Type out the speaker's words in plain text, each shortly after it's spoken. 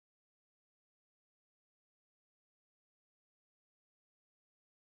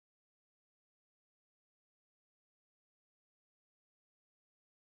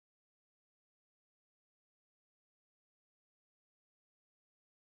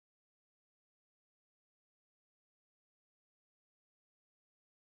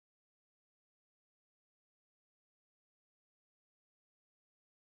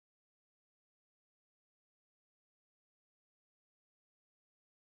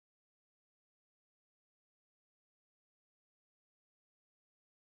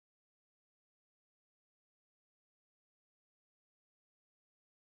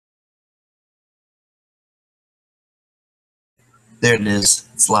There it is.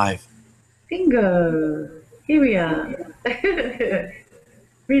 It's live. Bingo. Here we are.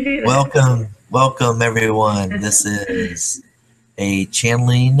 We did it. Welcome everyone. This is a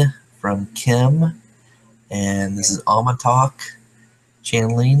channeling from Kim, and this is Almatok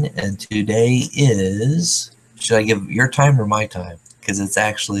channeling, and today is, should I give your time or my time? Because it's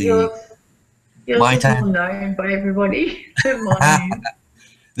actually Yours my is more time. known by everybody than mine.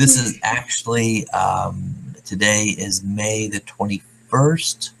 This is actually, today is May the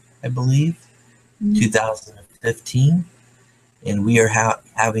 21st, I believe, 2015. And we are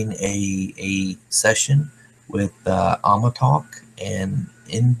having a session with Almatok and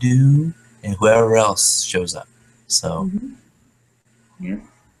Endu and whoever else shows up. So,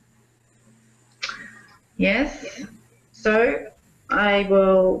 Yes. So I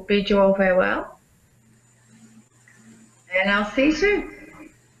will bid you all farewell, and I'll see you soon.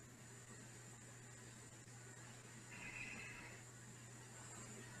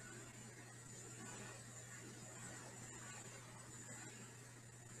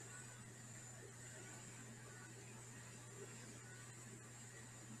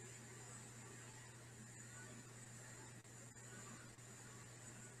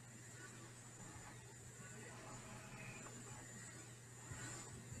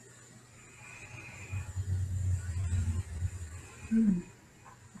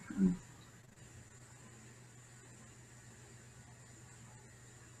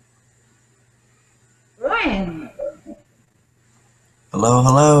 Brian.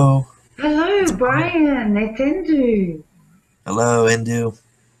 hello. Hello, Brian. It's Endu. Hello, Endu.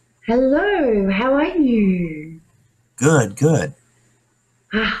 Hello. How are you? Good.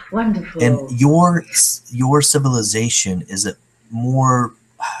 Ah, wonderful. And your civilization, is it more?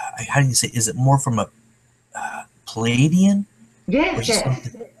 How do you say? Is it more from a Pleiadian? Yes.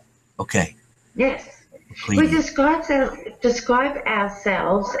 Okay. Yes. Pleiadian. We describe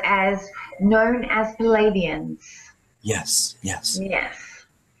ourselves as known as Pleiadians. Yes. Yes.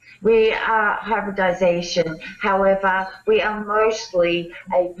 We are hybridization. However, we are mostly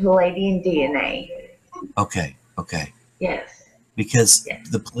a Pleiadian DNA. Okay. Yes. Because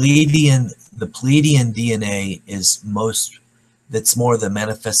the Pleiadian DNA is that's more the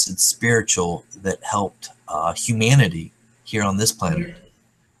manifested spiritual that helped humanity here on this planet.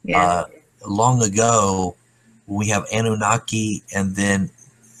 Yeah. Long ago, we have Anunnaki, and then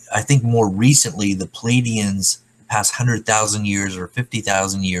I think more recently the Pleiadians, past 100,000 years or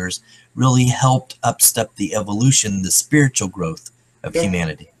 50,000 years, really helped upstep the evolution, the spiritual growth of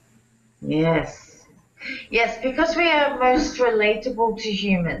humanity. Yes, because we are most relatable to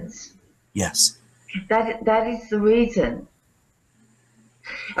humans. Yes. That is the reason.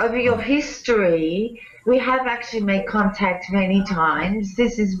 Over your history, we have actually made contact many times.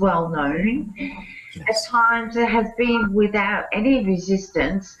 This is well known. Yes. At times it has been without any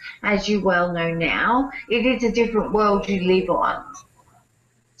resistance, as you well know now. It is a different world you live on.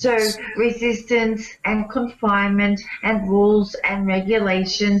 So resistance and confinement and rules and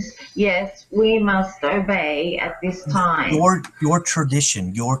regulations, yes, we must obey at this time. Your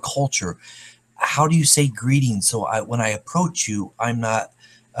tradition, your culture, how do you say greetings? So when I approach you, I'm not,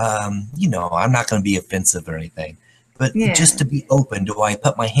 I'm not going to be offensive or anything. But just to be open, do I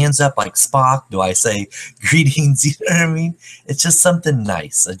put my hands up like Spock? Do I say greetings? You know what I mean? It's just something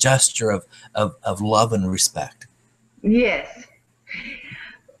nice, a gesture of love and respect. Yes.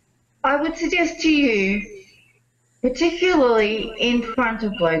 I would suggest to you, particularly in front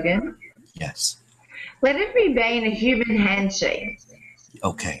of Logan. Yes. Let it remain a human handshake.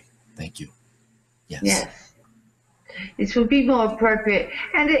 Okay. Thank you. Yes. This would be more appropriate,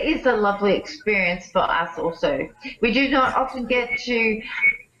 and it is a lovely experience for us also. We do not often get to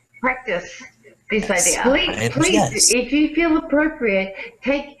practice this idea. Please, if you feel appropriate,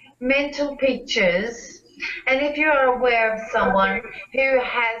 take mental pictures. And if you're aware of someone who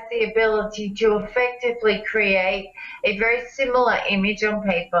has the ability to effectively create a very similar image on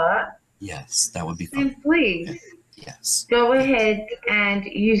paper, yes, that would be fun. Then please, go ahead and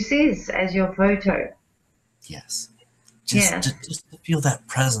use this as your photo. Yes. Just to feel that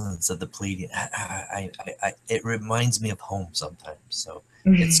presence of the Pleiadian. It reminds me of home sometimes. So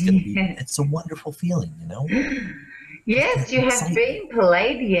it's a wonderful feeling, you know? Yes, you have been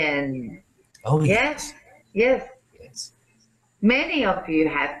Pleiadian. Oh, yes. Many of you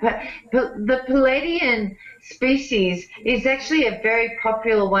have. The Pleiadian species is actually a very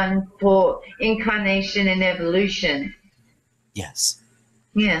popular one for incarnation and evolution. Yes.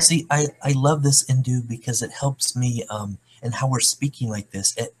 Yeah. See, I love this, Endu, because it helps me, and how we're speaking like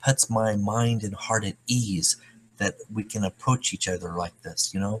this, it puts my mind and heart at ease that we can approach each other like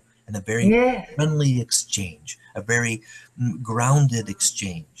this, you know? and a very friendly exchange, a very grounded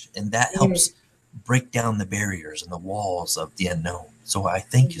exchange. And that helps break down the barriers and the walls of the unknown. So I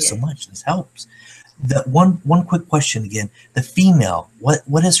thank you so much. This helps. The one quick question again. The female,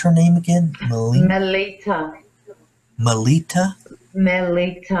 what is her name again? Melita. Melita?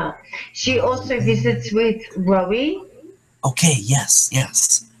 Melita. She also visits with Rowie. Okay, yes.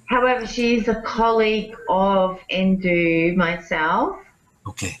 However, she is a colleague of Endu, myself.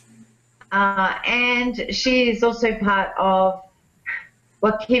 Okay. And she is also part of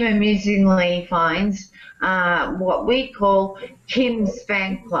what Kim amusingly finds what we call Kim's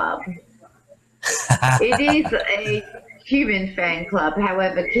fan club. It is a human fan club.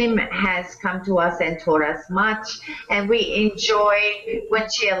 However, Kim has come to us and taught us much, and we enjoy when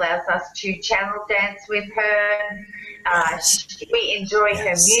she allows us to channel dance with her. We enjoy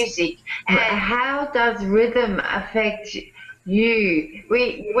her music. And how does rhythm affect you?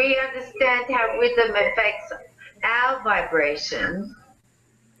 We understand how rhythm affects our vibration.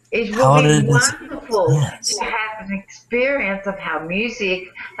 It will be wonderful to have an experience of how music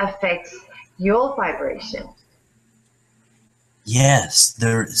affects your vibration. Yes,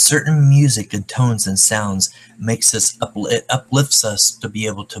 there are certain music and tones and sounds makes us it uplifts us to be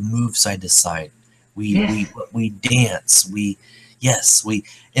able to move side to side. We dance. We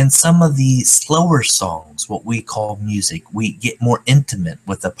in some of the slower songs, what we call music, we get more intimate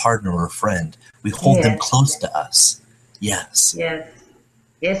with a partner or a friend. We hold them close to us. Yes.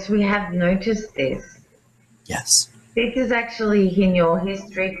 Yes, we have noticed this. Yes. This is actually in your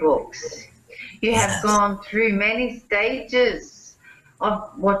history books. You have gone through many stages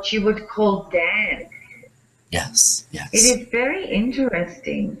of what you would call dance. Yes. It is very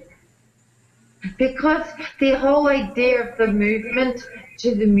interesting because the whole idea of the movement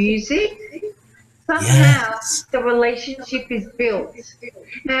to the music, somehow the relationship is built.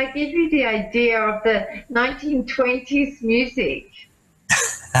 Now, I give you the idea of the 1920s music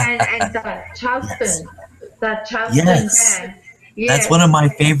and the Charleston, dance. That's one of my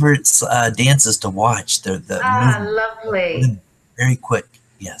favorite dances to watch. The lovely. Very quick.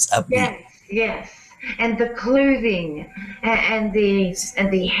 Yes, upbeat. Yes. And the clothing and the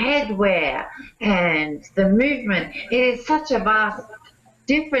headwear and the movement. It is such a vast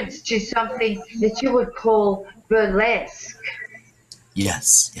difference to something that you would call burlesque.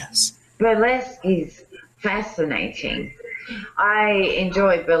 Yes. Burlesque is fascinating. I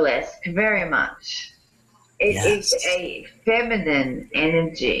enjoy burlesque very much. It is a feminine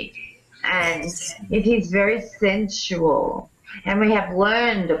energy, and it is very sensual. And we have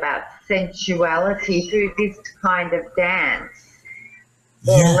learned about sensuality through this kind of dance.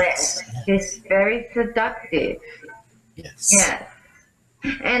 Burlesque is very seductive. Yes.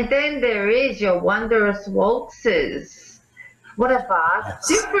 And then there is your wondrous waltzes. What a vast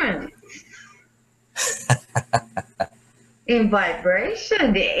difference in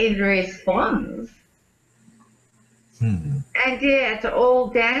vibration, in response. And yet all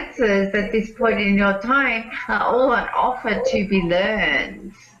dances at this point in your time are all on offer to be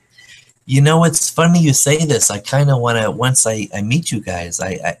learned. You know, it's funny you say this. I kind of want to, once I meet you guys,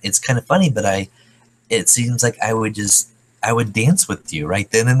 it's kind of funny, but it seems like I would dance with you right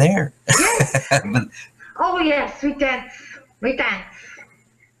then and there. Yes. Oh yes, we dance.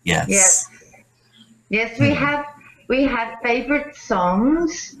 Yes, we have favorite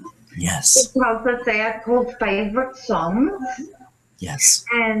songs. Yes. Because they are called favorite songs. Yes.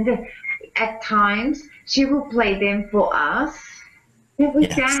 And at times she will play them for us. And we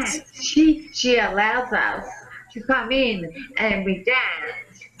dance. She allows us to come in and we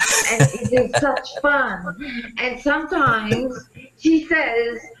dance. And it is such fun. And sometimes she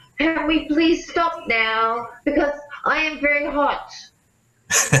says, "Can we please stop now? Because I am very hot.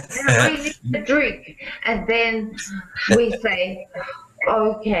 And I need a drink." And then we say,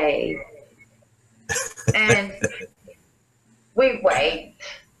 "Okay." And we wait,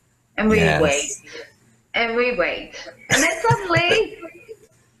 and we wait, and we wait. And then suddenly,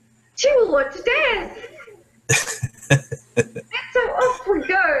 she will want to dance. And so off we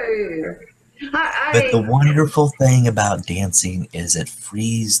go. But the wonderful thing about dancing is it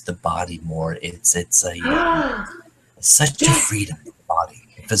frees the body more. It's such a freedom in the body,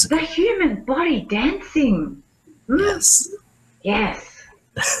 physical. The human body dancing. Yes.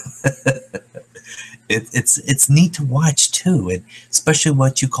 It's neat to watch too, and especially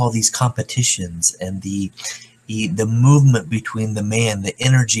what you call these competitions and the movement between the man, the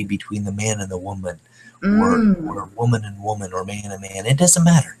energy between the man and the woman. or woman and woman, or man and man. It doesn't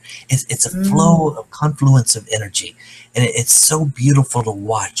matter. It's a flow of confluence of energy, and it's so beautiful to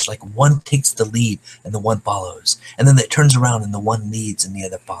watch. Like one takes the lead and the one follows, and then it turns around and the one leads and the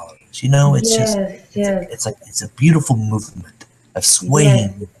other follows. You know, it's it's a beautiful movement of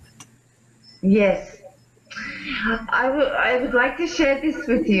swaying movement. Yes. I would like to share this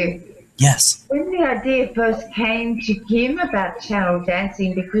with you. Yes. When the idea first came to Kim about channel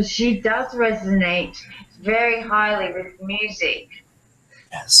dancing, because she does resonate very highly with music.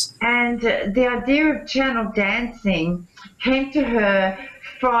 Yes. And the idea of channel dancing came to her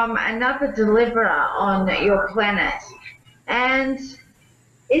from another deliverer on your planet. And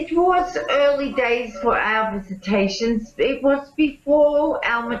it was early days for our visitations. It was before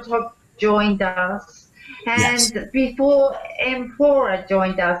Almatok joined us, and before Emperor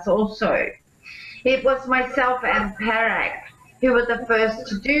joined us also. It was myself and Perak who were the first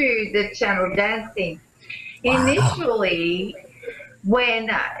to do the channel dancing. Wow. Initially, when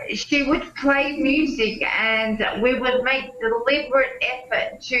she would play music and we would make deliberate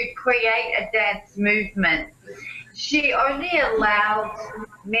effort to create a dance movement, she only allowed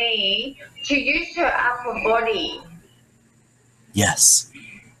me to use her upper body. Yes.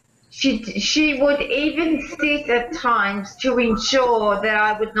 She would even sit at times to ensure that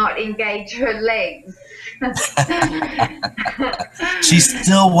I would not engage her legs. She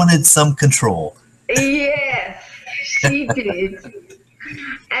still wanted some control. Yes, she did.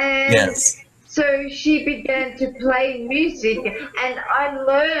 And so she began to play music, and I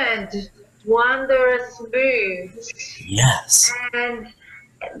learned wondrous moves. Yes. And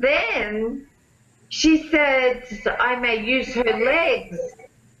then she said I may use her legs.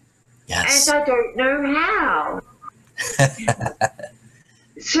 Yes. And I don't know how.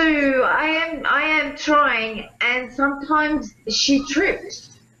 So I am trying, and sometimes she trips.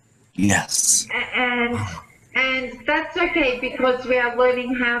 Yes. And that's okay, because we are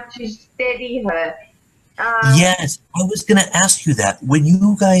learning how to steady her. Yes, I was going to ask you that. When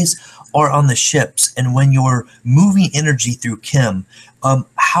you guys are on the ships and when you're moving energy through Kim,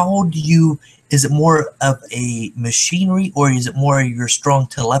 how do you, is it more of a machinery, or is it more of your strong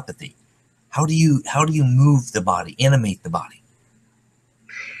telepathy? How do you move the body, animate the body?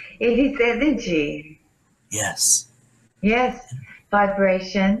 It is energy. Yes. Yes.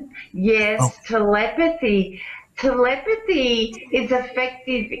 Vibration. Yes. Telepathy. Telepathy is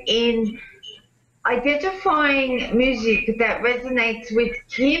effective in identifying music that resonates with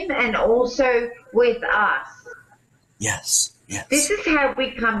Kim and also with us. Yes. Yes. This is how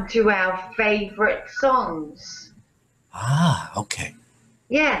we come to our favorite songs. Ah, okay.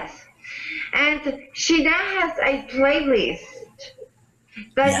 Yes. And she now has a playlist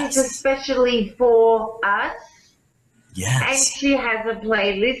that is especially for us. Yes. And she has a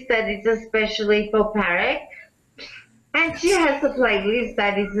playlist that is especially for Perak. And she has a playlist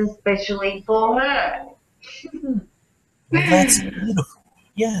that is especially for her. Well, that's beautiful.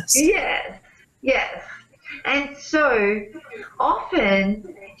 Yes. Yes. Yes. And so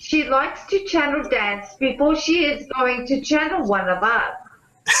often she likes to channel dance before she is going to channel one of us.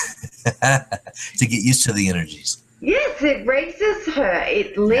 To get used to the energies. Yes, it raises her,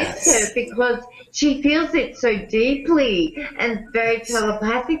 it lifts her, because she feels it so deeply and very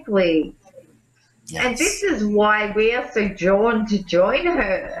telepathically. Yes. And this is why we are so drawn to join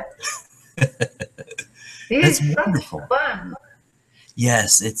her. It's wonderful. Fun.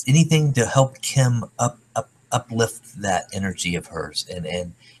 Yes, it's anything to help Kim uplift that energy of hers,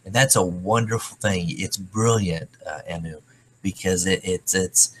 and that's a wonderful thing. It's brilliant, Endu, because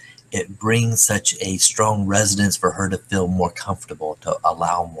it brings such a strong resonance for her to feel more comfortable, to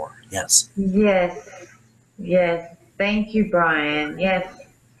allow more. Yes. Yes. Yes. Thank you, Brian. Yes.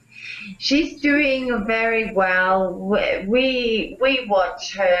 She's doing very well. We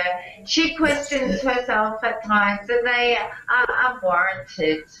watch her. She questions herself at times, and they are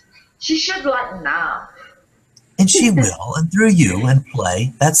unwarranted. She should lighten up. And she will, and through you and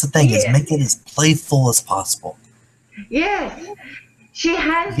play. That's the thing, is make it as playful as possible. Yes. She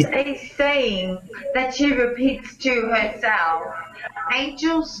has a saying that she repeats to herself: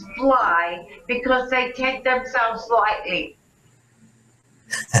 angels fly because they take themselves lightly.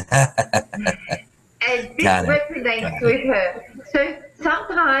 And this resonates with her. So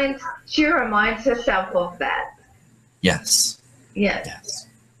sometimes she reminds herself of that. Yes. Yes. Yes.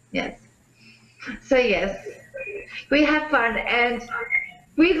 Yes. So yes, we have fun, and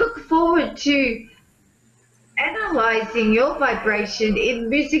we look forward to analyzing your vibration in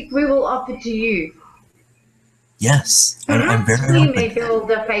music we will offer to you. Yes, I'm very open. We open. may build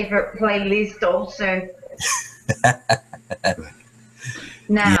a favorite playlist also.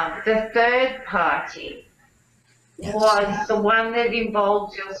 Now, the third party was the one that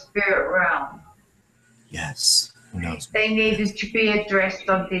involved your spirit realm. Yes. Who knows? They needed to be addressed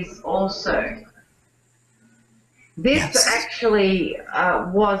on this also. This actually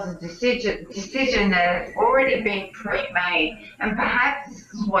was a decision that had already been pre-made, and perhaps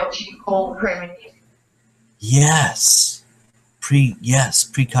this is what you call premonition. Yes.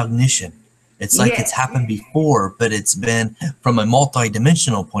 Precognition. It's like it's happened before, but it's been from a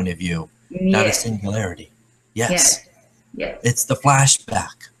multi-dimensional point of view, not a singularity. Yes. It's the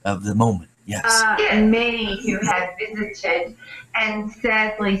flashback of the moment. Yes. Many who have visited, and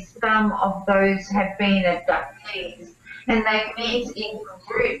sadly some of those have been abductees, and they meet in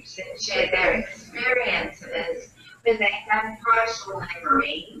groups and share their experiences when they have partial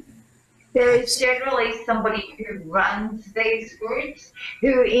memory. There is generally somebody who runs these groups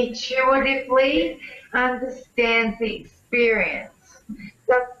who intuitively understands the experience.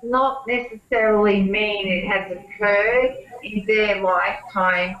 Does not necessarily mean it has occurred in their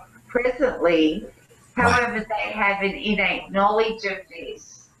lifetime presently. However, they have an innate knowledge of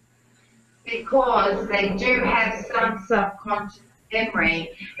this because they do have some subconscious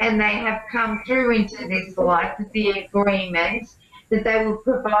memory, and they have come through into this life with the agreement that they will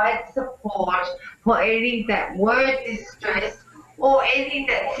provide support for any that were distressed or any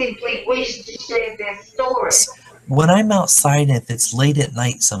that simply wish to share their story. When I'm outside, if it's late at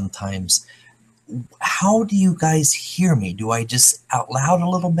night sometimes, how do you guys hear me? Do I just out loud a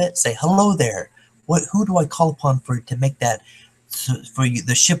little bit say hello there? Who do I call upon to make that, for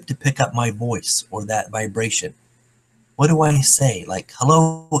the ship to pick up my voice or that vibration? What do I say? Like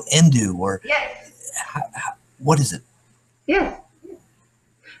hello Endu, or what is it? Yes.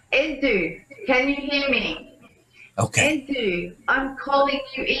 Endu, can you hear me? Okay. Endu, I'm calling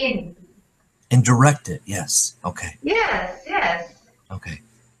you in. And direct it, yes. Okay. Yes. Okay.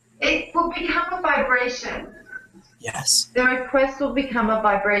 It will become a vibration. Yes. The request will become a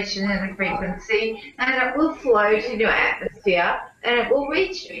vibration and a frequency, and it will float in your atmosphere, and it will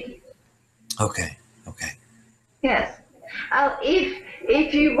reach me. Okay. Yes.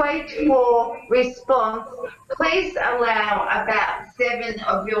 If you wait for response, please allow about 7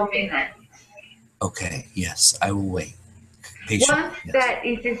 of your minutes. Okay, yes, I will wait. Once that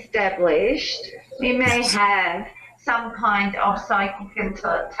is established, you may have some kind of psychic and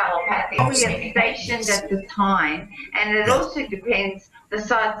telepathy stationed at the time, and it also depends the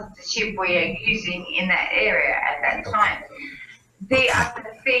size of the ship we are using in that area at that time. The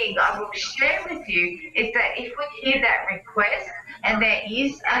other thing I will share with you is that if we hear that request and there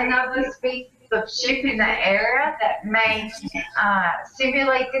is another species of ship in that area that may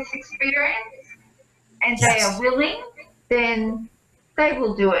simulate this experience and they are willing, then they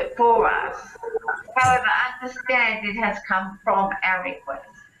will do it for us. However, understand it has come from our request.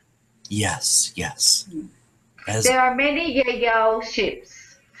 Yes. There are many Yahyel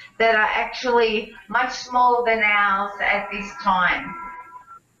ships that are actually much smaller than ours at this time.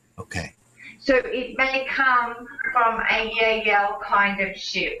 Okay. So it may come from a Yahyel kind of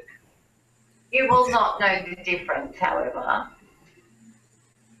ship. You will not know the difference, however.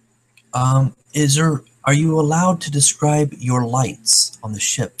 Are you allowed to describe your lights on the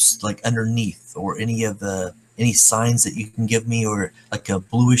ships, like underneath, or any signs that you can give me, or like a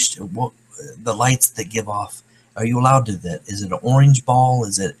bluish, the lights that give off? Are you allowed to do that? Is it an orange ball?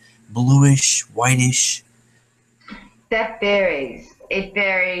 Is it bluish, whitish? That varies. It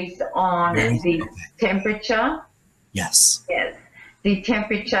varies on the temperature. Yes. The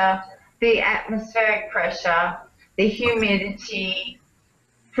temperature, the atmospheric pressure, the humidity,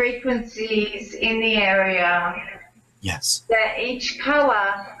 frequencies in the area. Yes. That each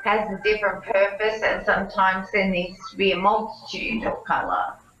color has a different purpose, and sometimes there needs to be a multitude of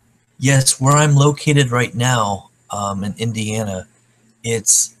color. Yes, where I'm located right now, in Indiana,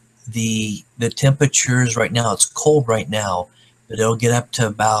 it's the temperatures right now. It's cold right now, but it'll get up to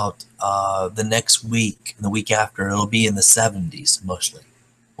about the next week and the week after. It'll be in the 70s mostly,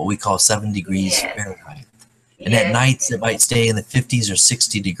 what we call 7 degrees Fahrenheit. And at nights it might stay in the 50s or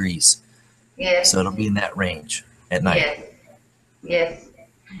 60 degrees. So it'll be in that range at night. Yes.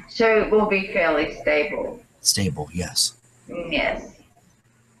 So it will be fairly stable. Stable, yes.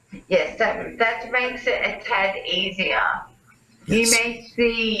 Yes, that makes it a tad easier. Yes. You may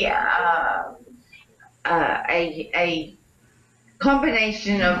see a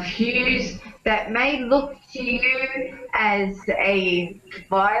combination of hues that may look to you as a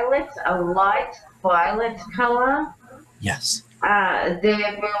light violet color. Yes.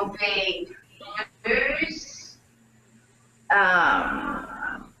 There will be blues,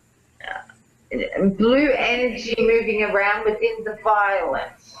 blue energy moving around within the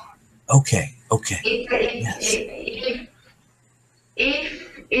violet. Okay.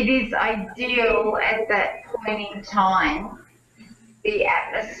 If it is ideal at that point in time, the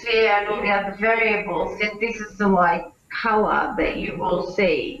atmosphere and all the other variables, then this is the light color that you will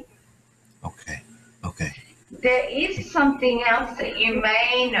see. Okay. There is something else that you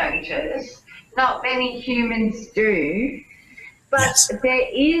may notice, not many humans do, but there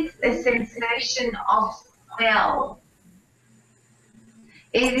is a sensation of smell.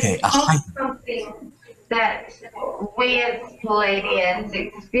 It is not something that we as Pleiadians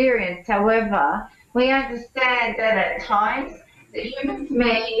experience. However, we understand that at times the humans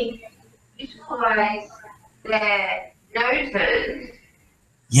may utilize their noses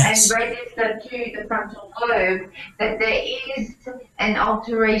and register to the frontal lobe that there is an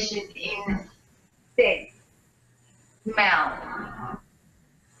alteration in scent, smell.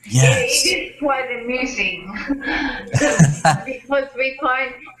 Yes. It is quite amusing because we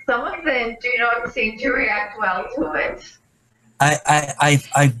find some of them do not seem to react well to it.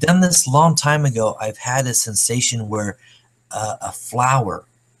 I've done this a long time ago. I've had a sensation where a flower,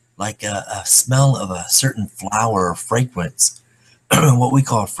 like a smell of a certain flower or fragrance, what we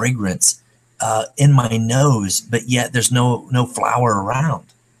call fragrance, in my nose, but yet there's no flower around.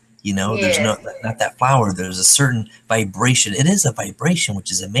 You know, there's not that flower. There's a certain vibration. It is a vibration, which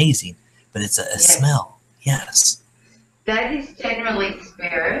is amazing, but it's a smell. Yes. That is generally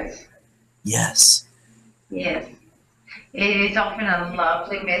spirit. Yes. Yes. It is often a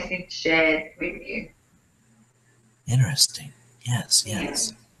lovely message shared with you. Interesting. Yes.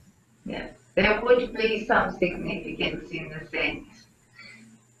 There would be some significance in the sense.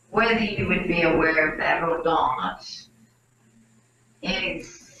 Whether you would be aware of that or not,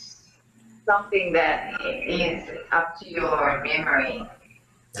 it's something that is up to your memory.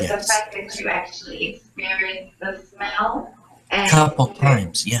 But the fact that you actually experience the smell and a couple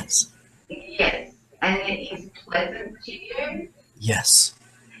times, yes, and it is pleasant to you,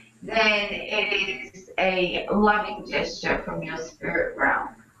 then it is a loving gesture from your spirit realm.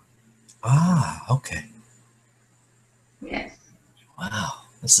 Okay. Yes. Wow,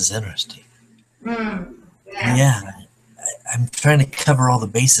 this is interesting. Yeah. I'm trying to cover all the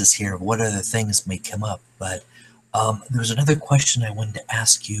bases here of what other things may come up, but there was another question I wanted to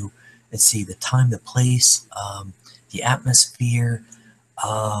ask you. Let's see, the time, the place, the atmosphere,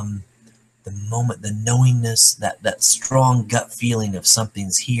 the moment, the knowingness, that strong gut feeling of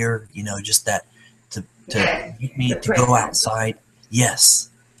something's here, you know, just that to get me to go outside. Yes,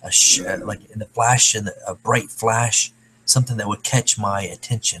 like in the flash, in a bright flash, something that would catch my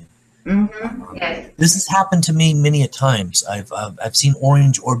attention. This has happened to me many a times. I've seen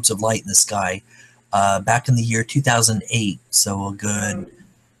orange orbs of light in the sky back in the year 2008, so a good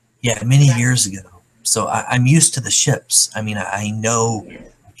many years ago. So I'm used to the ships. I mean, I know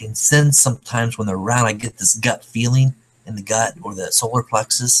I can sense sometimes when they're around. I get this gut feeling in the gut or the solar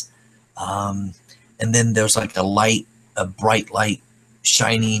plexus, and then there's like a bright light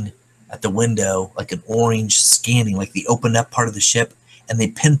shining at the window, like an orange scanning, like they opened up part of the ship and they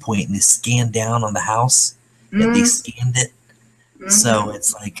pinpoint and they scan down on the house that they scanned it. So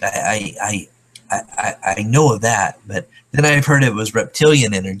it's like I know of that, but then I've heard it was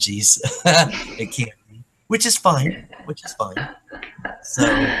reptilian energies. It can't be, which is fine. So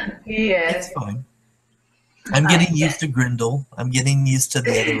it's fine. I'm getting used to Grindel. I'm getting used to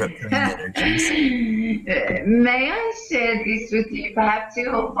the other reptilian energies. May I share this with you? Perhaps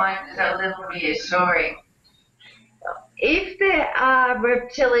you will find it a little reassuring. If there are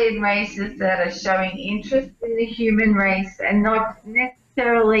reptilian races that are showing interest in the human race and not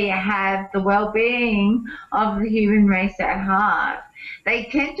necessarily have the well-being of the human race at heart, they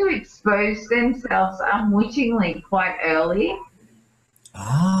tend to expose themselves unwittingly quite early.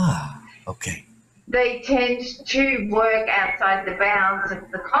 Okay. They tend to work outside the bounds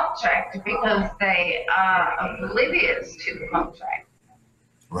of the contract because they are oblivious to the contract.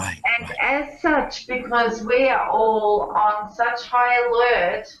 Right. And as such, because we are all on such high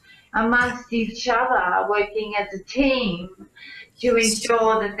alert amongst each other, working as a team to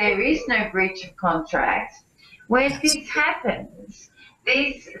ensure that there is no breach of contract, when this happens,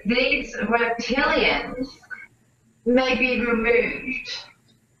 these reptilians may be removed.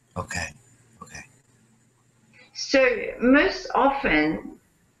 Okay. So most often,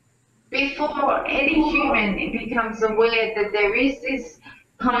 before any human becomes aware that there is this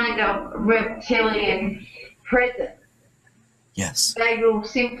kind of reptilian presence, they will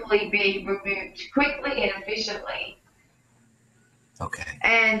simply be removed quickly and efficiently. Okay.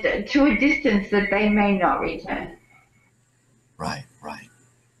 And to a distance that they may not return. Right.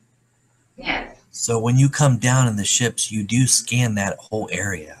 Yes. So when you come down in the ships, you do scan that whole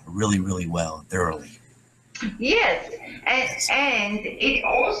area really, really well, thoroughly. Yes, and it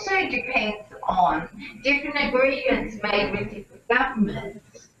also depends on different agreements made with different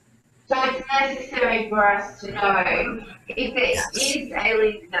governments. So it's necessary for us to know if there is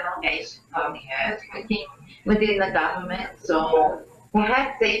alien delegations on the Earth within the governments, or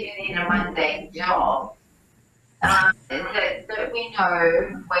perhaps even in a mundane job, that we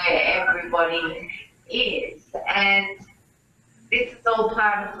know where everybody is. And this is all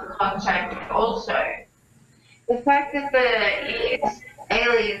part of the contract also. The fact that there is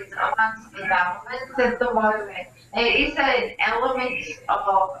aliens amongst the governments at the moment, it is an element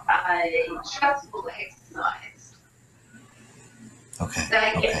of a trustful exercise. Okay.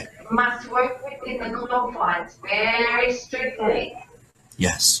 They must work within the confines very strictly.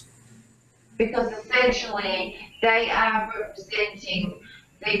 Yes. Because essentially they are representing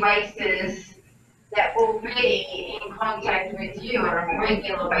the races that will be in contact with you on a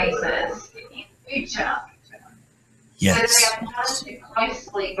regular basis in future. Yes. So they are monitored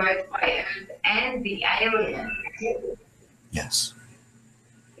closely both by Earth and the aliens. Yes.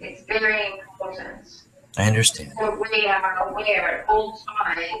 It's very important. I understand. So we are aware at all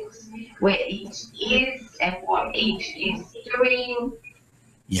times where each is and what each is doing.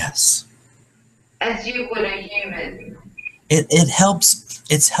 Yes. As you would a human. It helps.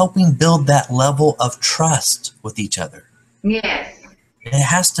 It's helping build that level of trust with each other. Yes. It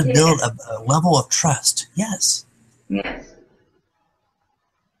has to build a level of trust. Yes. Yes.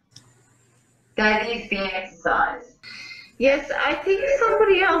 That is the exercise. Yes, I think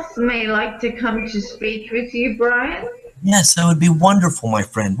somebody else may like to come to speak with you, Brian. Yes, that would be wonderful, my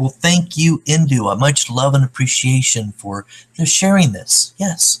friend. Well, thank you, Endu. Much love and appreciation for sharing this.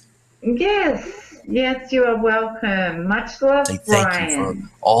 Yes. Yes. Yes, you are welcome. Much love, Thank Brian. you for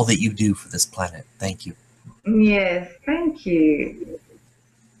all that you do for this planet. Thank you. Yes, thank you.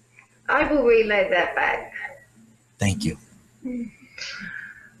 I will relay that back. Thank you.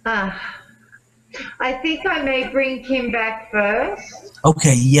 I think I may bring Kim back first.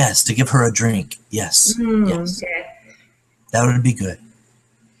 Okay, yes, to give her a drink. Yes. Yes. Yes. That would be good.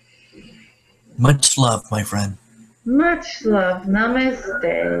 Much love, my friend. Much love.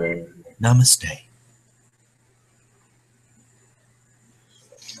 Namaste. Namaste.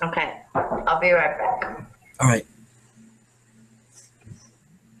 Okay, I'll be right back. All right.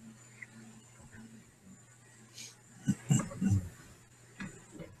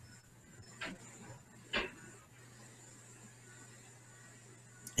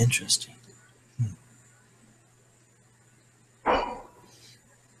 Interesting.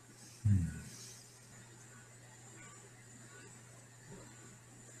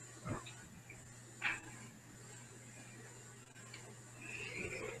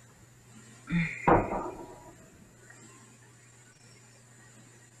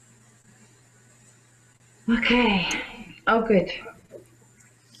 Okay. Oh, good.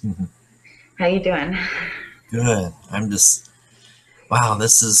 How you doing? Good. I'm just, wow,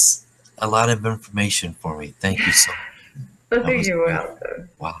 this is a lot of information for me. Thank you so much. You're welcome.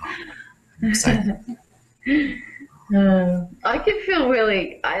 Wow. I'm excited. I can feel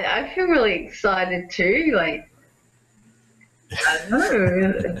really, I feel really excited too. Like, I don't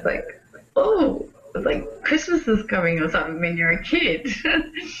know, it's like, oh, it's like Christmas is coming or something when you're a kid.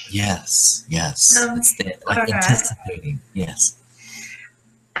 Yes, yes. It's like anticipating. Yes.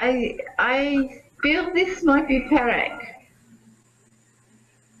 I feel this might be Perak.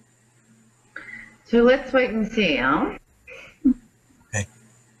 So let's wait and see, huh? Okay.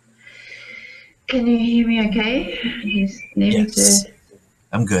 Can you hear me okay? You just need me to...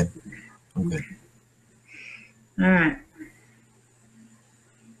 I'm good. I'm good. All right.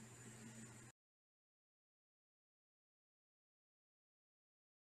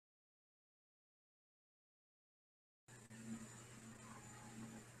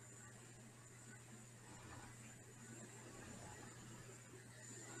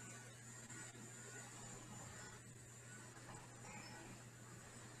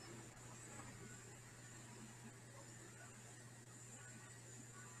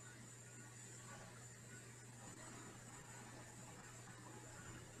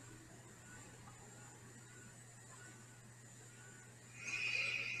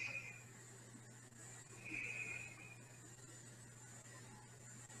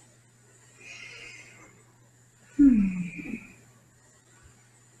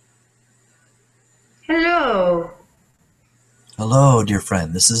 Hello. Hello, dear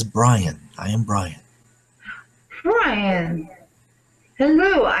friend. This is Brian. I am Brian. Brian.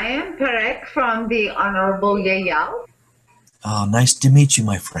 Hello, I am Perak from the Honorable Yahyel. Oh, nice to meet you,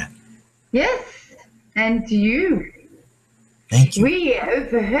 my friend. Yes, And you. Thank you. We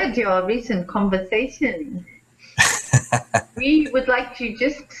overheard your recent conversation. We would like to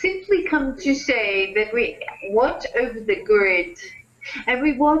just simply come to say that we watch over the grid and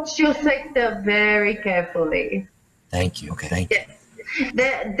we watch your sector very carefully. Thank you. Okay, thank you.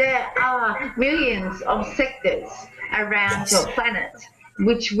 There are millions of sectors around your planet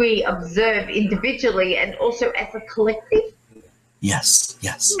which we observe individually and also as a collective. Yes,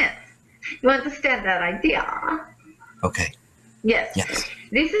 yes. Yes. You understand that idea? Okay. Yes. Yes.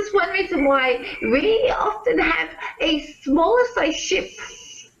 This is one reason why we often have a smaller size ship,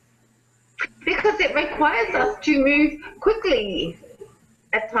 because it requires us to move quickly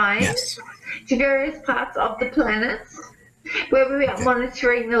at times to various parts of the planet where we are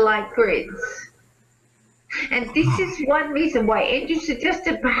monitoring the light grids. And this is one reason why Endu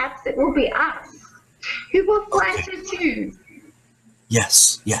suggested perhaps it will be us who will fly to you.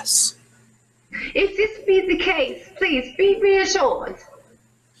 Yes, yes. If this be the case, please be reassured.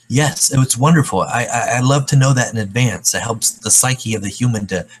 Yes, it's wonderful. I love to know that in advance. It helps the psyche of the human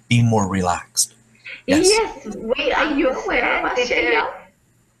to be more relaxed. Yes, are you aware of Yahyel?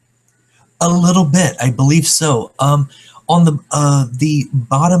 A little bit, I believe so. On the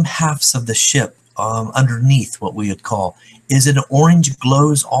bottom halves of the ship, underneath what we would call, is it orange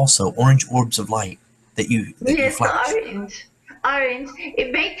glows also, orange orbs of light that you flash? Orange.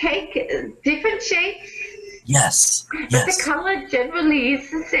 It may take different shapes. Yes, but the color generally is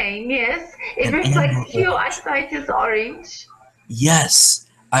the same. Yes, it reflects your eyesight as orange. Yes,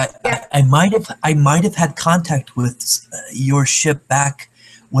 I might have had contact with your ship back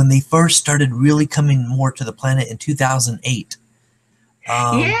when they first started really coming more to the planet in 2008.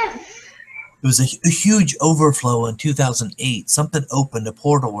 Yes. It was a huge overflow in 2008. Something opened, a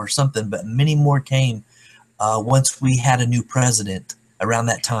portal or something, but many more came once we had a new president around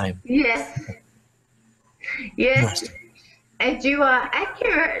that time. Yes. Yes. And you are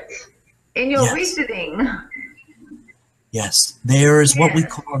accurate in your reasoning. Yes. There is what we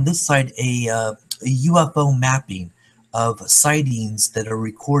call on this side a UFO mapping of sightings that are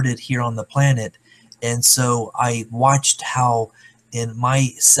recorded here on the planet. And so I watched how in my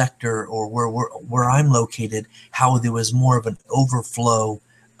sector, or where I'm located, how there was more of an overflow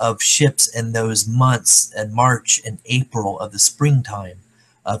of ships in those months in March and April of the springtime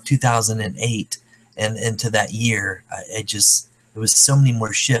of 2008 and into that year. There was so many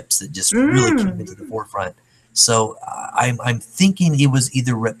more ships that just really came into the forefront. So I'm thinking it was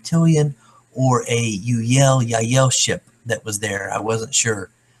either Reptilian or a Yahyel ship that was there. I wasn't sure,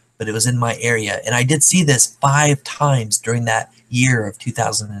 but it was in my area. And I did see this 5 times during that year of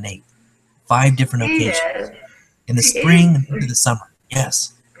 2008. 5 different occasions. In the spring and into the summer.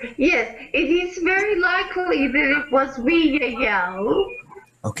 Yes. Yes, it is very likely that it was Yahyel.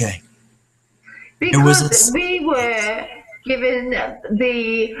 Okay. Because we were given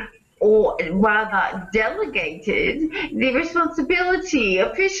or rather delegated the responsibility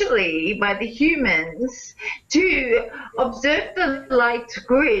officially by the humans to observe the light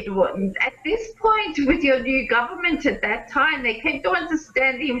grid. At this point, with your new government at that time, they came to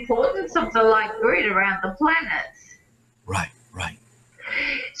understand the importance of the light grid around the planet. Right, right.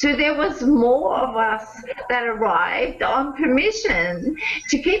 So there was more of us that arrived on permission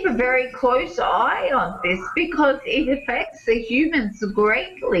to keep a very close eye on this, because it affects the humans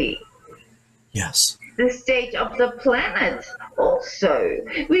greatly. Yes. The state of the planet also.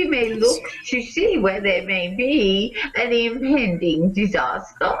 We may look to see where there may be an impending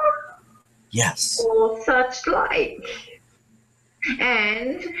disaster. Yes. Or such like.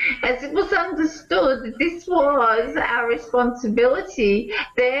 And as it was understood, this was our responsibility.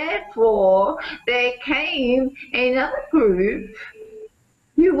 Therefore, there came another group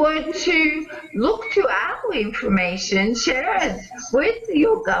who were to look to our information shared with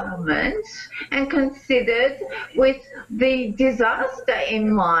your government and considered with the disaster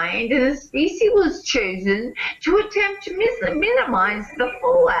in mind, and a species was chosen to attempt to minimize the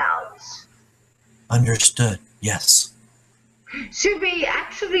fallout. Understood. Yes. So we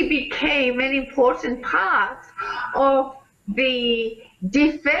actually became an important part of the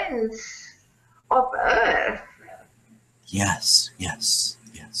defense of Earth. Yes, yes,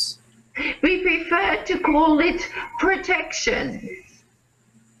 yes. We prefer to call it protection.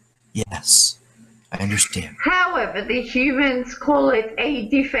 Yes, I understand. However, the humans call it a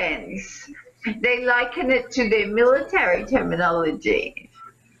defense. They liken it to their military terminology.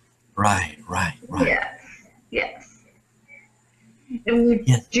 Right, right, right. Yes, yes.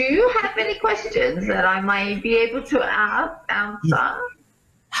 Yes. Do you have any questions that I might be able to answer?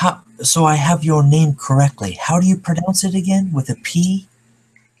 So I have your name correctly. How do you pronounce it again? With a P?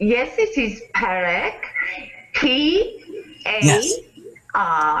 Yes, it is Perak. P-A-R-E-K.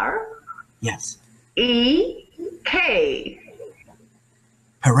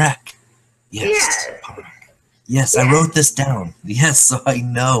 Perak. Yes. Yes, I wrote this down. Yes, so I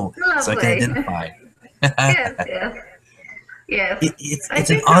know. Lovely. So I can identify. Yes. It's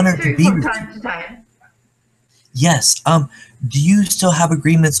an honor to be with you. To time. Yes. Do you still have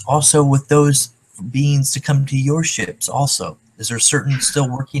agreements also with those beings to come to your ships also? Is there certain still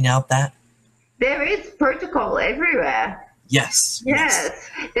working out that? There is protocol everywhere. Yes.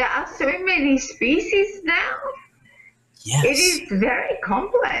 There are so many species now. Yes. It is very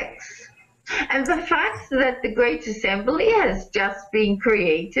complex. And the fact that the Great Assembly has just been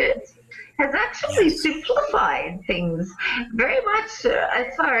created has actually simplified things very much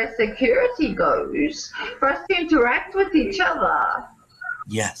as far as security goes, for us to interact with each other.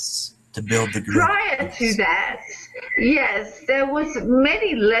 Yes, to build the group. Prior to that, yes, there was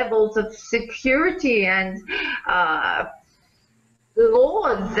many levels of security and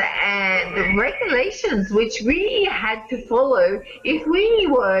laws and regulations which we had to follow if we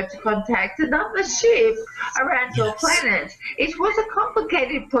were to contact another ship around your planet. It was a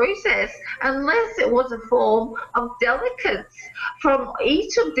complicated process unless it was a form of delegates from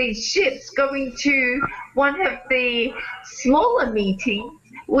each of these ships going to one of the smaller meetings,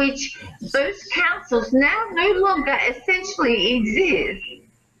 which those councils now no longer essentially exist.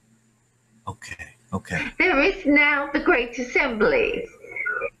 Okay. There is now the Great Assembly,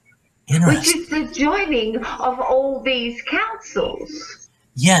 which is the joining of all these councils.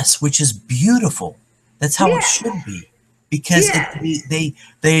 Yes, which is beautiful. That's how it should be, because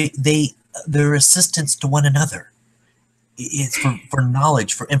they're assistants to one another. It's for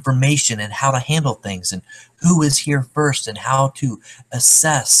knowledge, for information, and how to handle things, and who is here first, and how to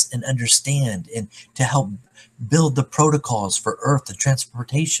assess and understand, and to help build the protocols for Earth and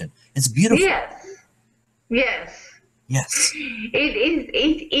transportation. It's beautiful. Yes.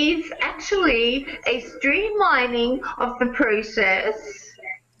 It is actually a streamlining of the process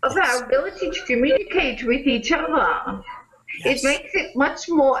of our ability to communicate with each other. It makes it much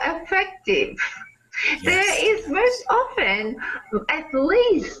more effective. There is most often at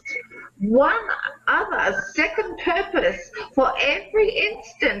least one other second purpose for every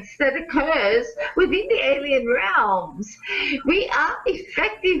instance that occurs within the alien realms. We are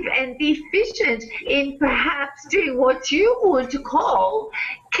effective and efficient in perhaps doing what you would call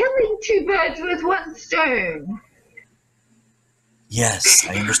killing two birds with one stone. Yes,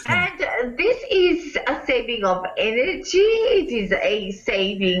 I understand. And this is a saving of energy, it is a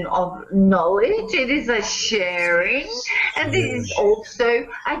saving of knowledge, it is a sharing, and it is also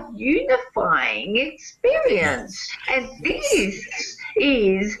a unifying experience. And this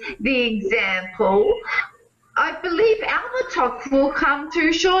is the example I believe Almatok will come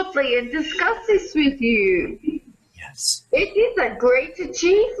to shortly and discuss this with you. It is a great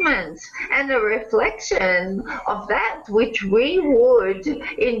achievement and a reflection of that which we would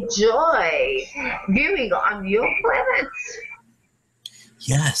enjoy viewing on your planet.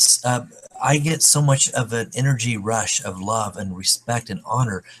 Yes, I get so much of an energy rush of love and respect and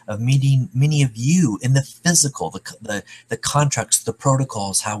honor of meeting many of you in the physical, the contracts, the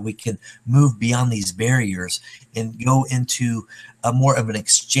protocols, how we can move beyond these barriers and go into a more of an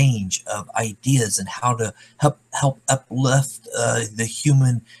exchange of ideas and how to help uplift the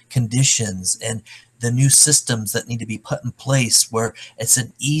human conditions and the new systems that need to be put in place where it's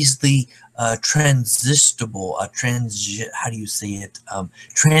an easily transistable, how do you say it,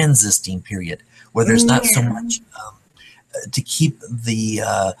 transisting period, where there's not so much to keep the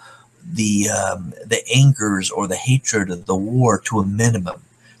angers or the hatred of the war to a minimum,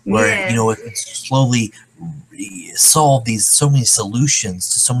 where you know it can slowly solve these so many solutions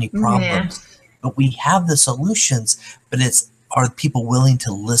to so many problems. But we have the solutions, but are people willing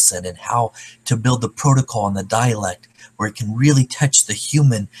to listen, and how to build the protocol and the dialect where it can really touch the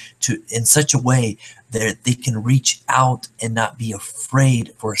human in such a way that they can reach out and not be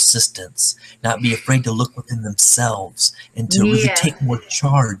afraid for assistance, not be afraid to look within themselves, and to really take more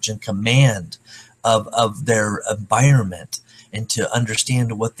charge and command of their environment, and to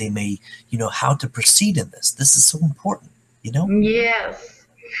understand what they may, how to proceed in this. This is so important,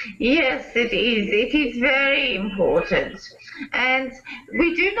 Yes, it is. It is very important. And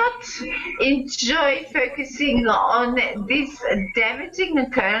we do not enjoy focusing on these damaging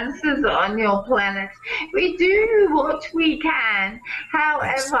occurrences on your planet. We do what we can.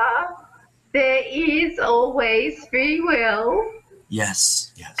 However, there is always free will.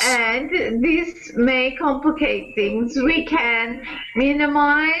 Yes. And this may complicate things. We can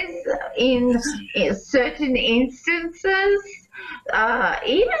minimize in certain instances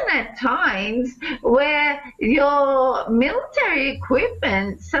even at times where your military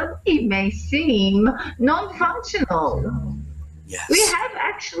equipment suddenly may seem non-functional. Yes. We have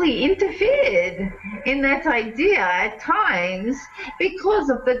actually interfered in that idea at times because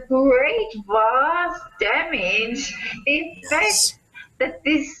of the great, vast damage, the effect that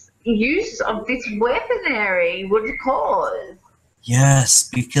this use of this weaponry would cause. Yes,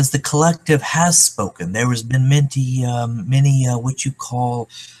 because the collective has spoken. There has been many, what you call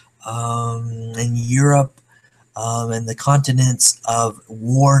in Europe and the continents of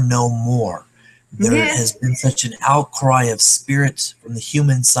war no more. There has been such an outcry of spirits from the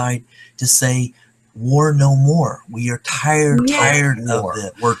human side to say, war no more. We are tired of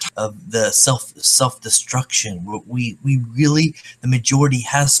the self-destruction. We really, the majority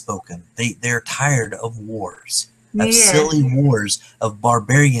has spoken. They're tired of wars, of silly wars, of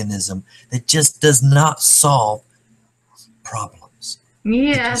barbarianism that just does not solve problems.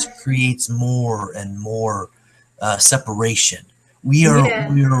 It just creates more and more separation. We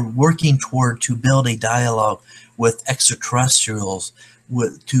are working toward to build a dialogue with extraterrestrials,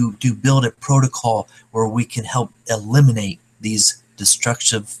 to build a protocol where we can help eliminate these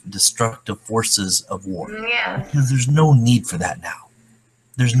destructive forces of war. Because there's no need for that now.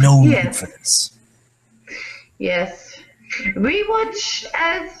 There's no need for this. Yes. We watch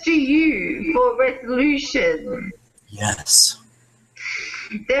as do you for resolution. Yes.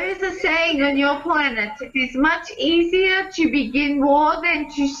 There is a saying on your planet, it is much easier to begin war than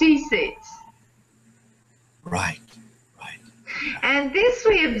to cease it. Right. And this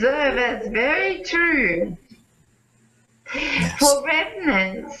we observe as very true. Yes. For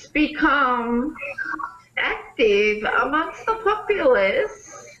remnants become active amongst the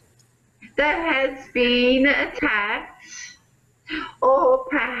populace that has been attacked, or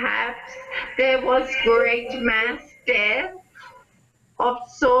perhaps there was great mass death of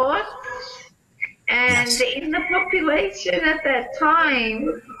sorts, and in the population at that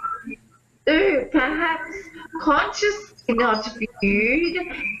time, though perhaps consciously not viewed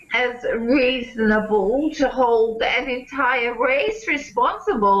as reasonable to hold an entire race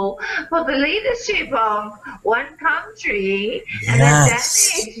responsible for the leadership of one country and the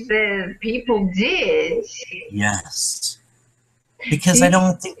damage that people did. Yes. Because I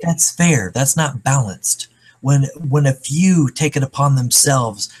don't think that's fair. That's not balanced. When a few take it upon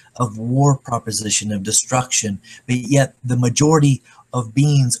themselves of war proposition, of destruction, but yet the majority of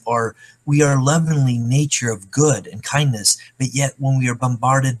beings we are lovingly nature of good and kindness, but yet when we are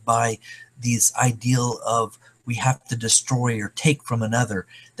bombarded by these ideal of we have to destroy or take from another,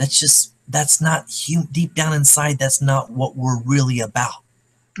 that's not deep down inside, that's not what we're really about.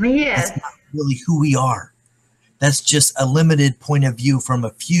 That's not really who we are. That's just a limited point of view from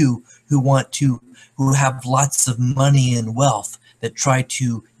a few who have lots of money and wealth that try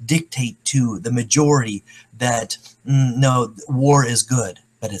to dictate to the majority that no, war is good,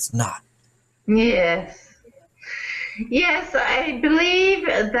 but it's not. Yes, I believe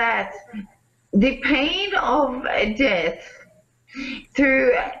that the pain of death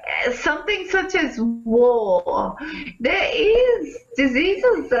through something such as war, there is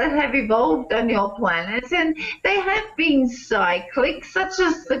diseases that have evolved on your planet, and they have been cyclic, such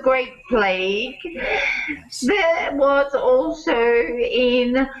as the Great Plague. There was also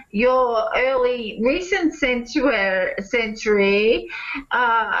in your recent century,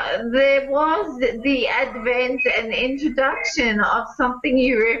 there was the advent and introduction of something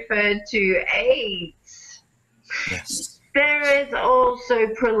you referred to, AIDS. Yes. There is also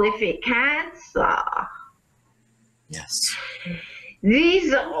prolific cancer. Yes.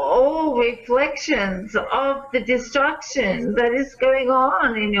 These are all reflections of the destruction that is going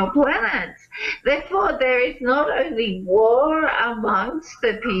on in your planet. Therefore, there is not only war amongst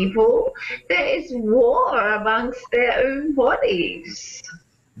the people, there is war amongst their own bodies.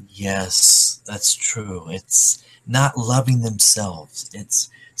 Yes, that's true. It's not loving themselves. It's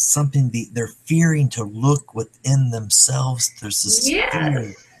something they're fearing to look within themselves. There's this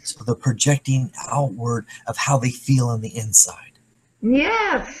fear, so they're projecting outward of how they feel on the inside.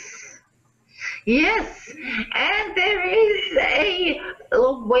 Yes, and there is a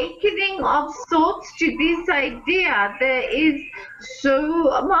awakening of sorts to this idea. There is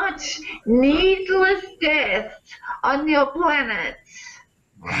so much needless death on your planet.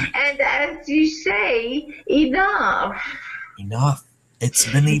 Right. And as you say, enough. It's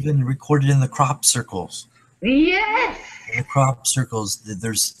been even recorded in the crop circles. Yes. In the crop circles,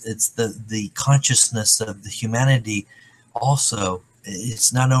 it's the consciousness of the humanity. Also,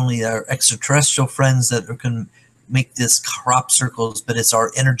 it's not only our extraterrestrial friends that can make this crop circles, but it's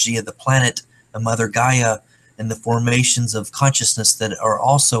our energy of the planet, Mother Gaia, and the formations of consciousness that are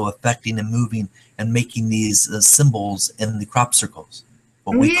also affecting and moving and making these symbols in the crop circles,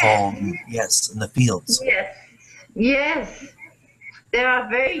 what we call, yes, in the fields. Yes, yes. There are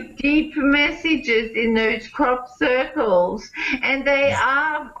very deep messages in those crop circles, and they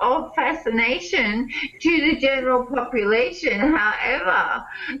are of fascination to the general population. However,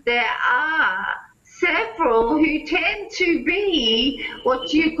 there are several who tend to be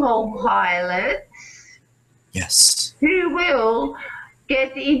what you call pilots. Yes. Who will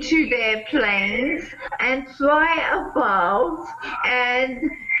get into their planes and fly above and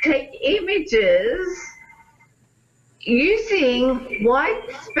take images using wide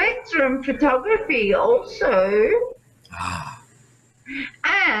spectrum photography also,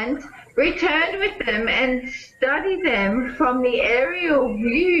 and return with them and study them from the aerial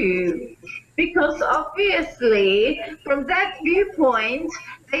view, because obviously from that viewpoint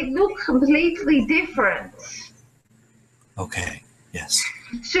they look completely different. Okay, yes.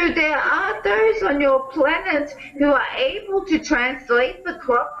 So there are those on your planet who are able to translate the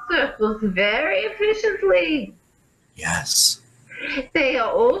crop circles very efficiently. Yes. They are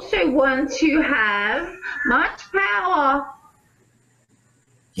also ones who have much power.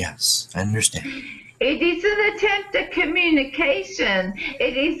 Yes, I understand. It is an attempt at communication.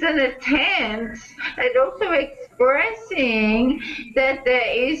 It is an attempt at also expressing that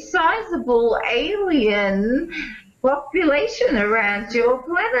there is sizable alien population around your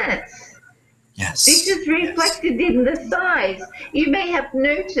planet. Yes. This is reflected in the size. You may have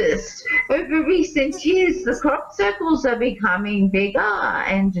noticed over recent years the crop circles are becoming bigger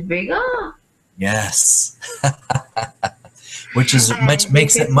and bigger. Yes. Which is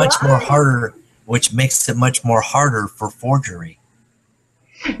makes it much more harder. Which makes it much more harder for forgery.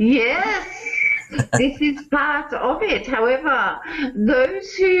 Yes. This is part of it. However,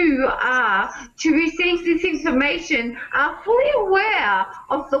 those who are to receive this information are fully aware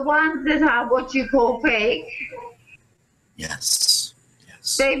of the ones that are what you call fake. Yes.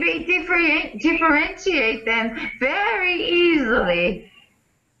 Yes. They may differentiate them very easily.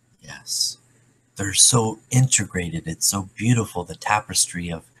 Yes. They're so integrated. It's so beautiful, the tapestry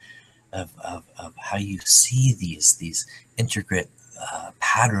of how you see these intricate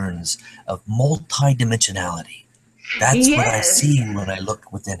patterns of multidimensionality. That's what I see when I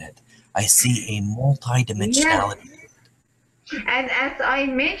look within it. I see a multidimensionality. Yes. And as I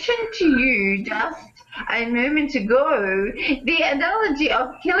mentioned to you just a moment ago, the analogy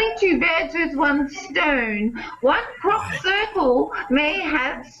of killing two birds with one stone, one crop circle may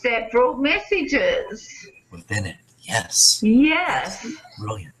have several messages Within it, yes. Yes.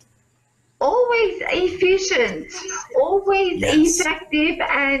 Brilliant. Always efficient, always effective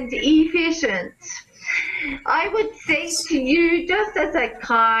and efficient. I would say to you, just as a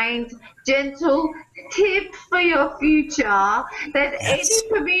kind, gentle tip for your future, that any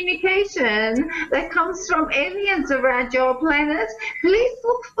communication that comes from aliens around your planet, please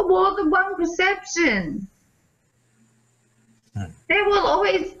look for more than one perception. There will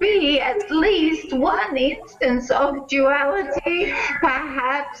always be at least one instance of duality,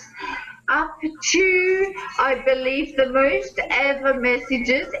 perhaps up to, I believe, the most ever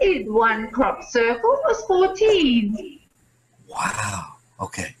messages in one crop circle was 14. Wow.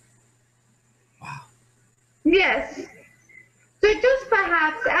 Okay. Wow. Yes. So just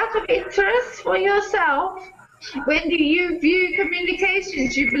perhaps out of interest for yourself, when do you view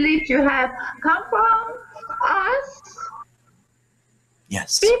communications you believe you have come from us?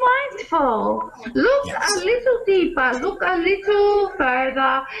 Yes. Be mindful. Look a little deeper. Look a little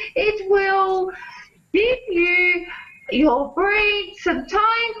further. It will give you, your brain, some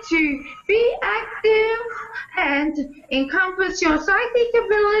time to be active and encompass your psychic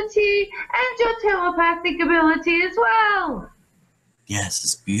ability and your telepathic ability as well. Yes,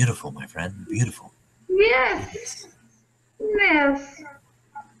 it's beautiful, my friend. Beautiful. Yes. Yes.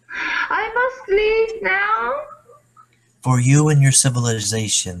 I must leave now. For you and your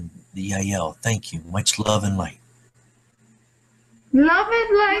civilization, the Yahyel, thank you. Much love and light. Love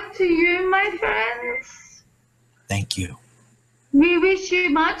and light to you, my friends. Thank you. We wish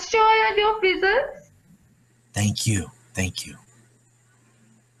you much joy on your visits. Thank you. Thank you.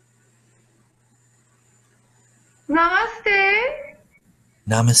 Namaste.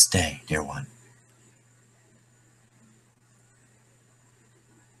 Namaste, dear one.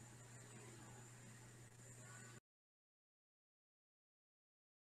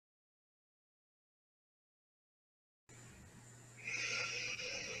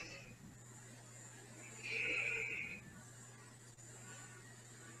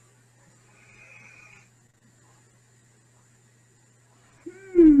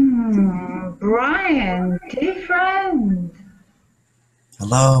 Brian, dear friend.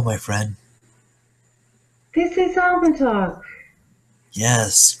 Hello, my friend. This is Almatok.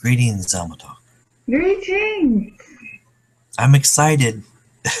 Yes, greetings, Almatok. Greetings. I'm excited.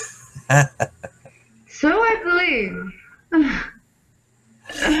 So I believe.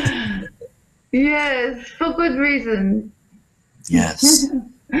 Yes, for good reason. Yes,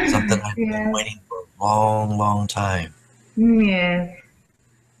 something I've been Yes. waiting for a long, long time. Yes.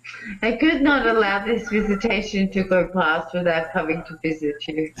 I could not allow this visitation to go past without coming to visit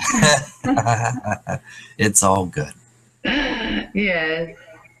you. It's all good. Yes.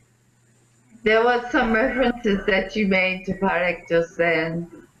 There was some references that you made to Perak just then,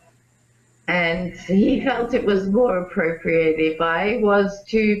 and he felt it was more appropriate if I was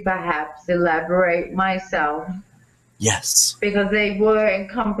to perhaps elaborate myself, Yes, because they were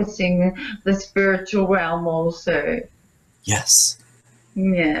encompassing the spiritual realm also. yes,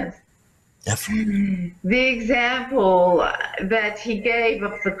 Yes. definitely. The example that he gave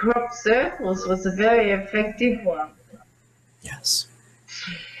of the crop circles was a very effective one. Yes,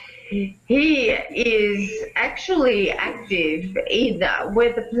 He is actually active in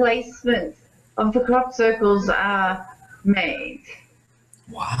where the placement of the crop circles are made.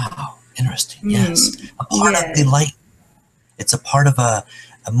 wow, interesting. Yes, a part of Yes. the light. It's a part of a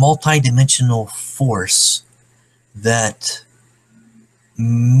multi-dimensional force that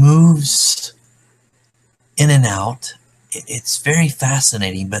moves in and out. It's very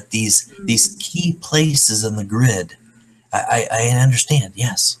fascinating, but these key places in the grid, I understand.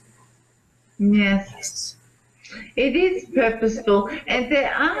 Yes. Yes. Yes. It is purposeful, and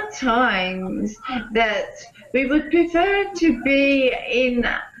there are times that we would prefer it to be in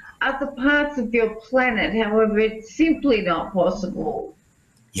other parts of your planet. However, it's simply not possible.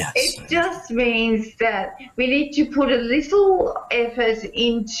 Yes. It just means that we need to put a little effort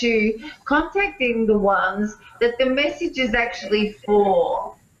into contacting the ones that the message is actually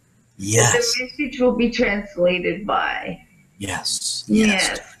for. Yes. That the message will be translated by. Yes.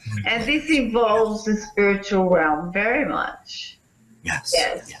 Yes. And this involves the spiritual realm very much. Yes.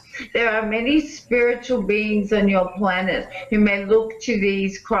 Yes. There are many spiritual beings on your planet who may look to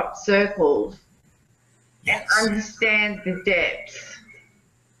these crop circles and understand the depth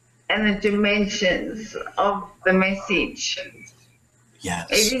and the dimensions of the message. Yes.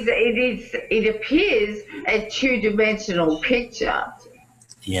 It appears a two-dimensional picture.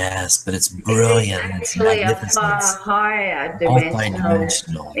 Yes, but it's brilliant. It's It's actually a magnificent. far higher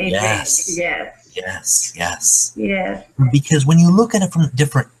Multi-dimensional. Yes. Yes. Yes. Yes. Yes. Because when you look at it from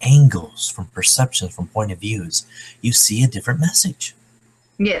different angles, from perceptions, from point of views, you see a different message.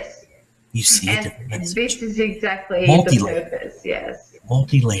 Yes. You see a And different message. this is exactly Multi-layered. the purpose. Yes.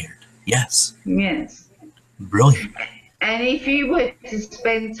 Multi-layered. Yes. Yes. Brilliant. And if you were to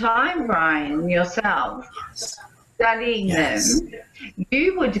spend time, Brian, yourself, studying them,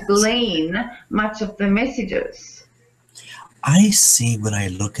 you would glean much of the messages. I see when I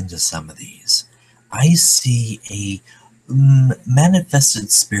look into some of these, I see a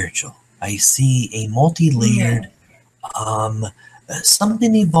manifested spiritual. I see a multi-layered,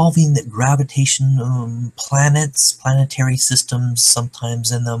 something involving the gravitation, planets, planetary systems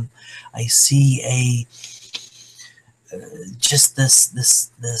sometimes in them. I see a just this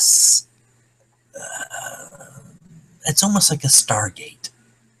it's almost like a stargate,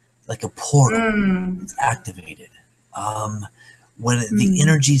 like a portal. It's activated. When the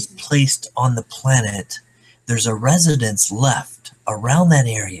energy is placed on the planet, there's a resonance left around that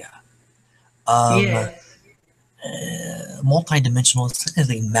area. Multi-dimensional, it's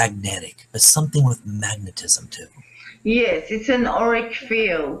technically magnetic, but something with magnetism too. Yes, it's an auric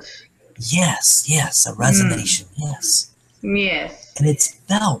field. Yes, a resonation, yes. Yes. And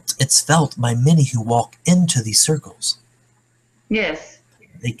it's felt by many who walk into these circles. Yes.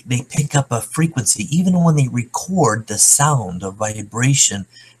 They pick up a frequency, even when they record the sound of vibration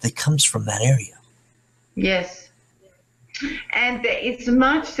that comes from that area. Yes. And it's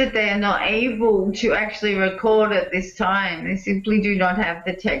much that they are not able to actually record at this time. They simply do not have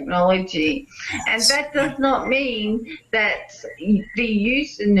the technology. And that does not mean that the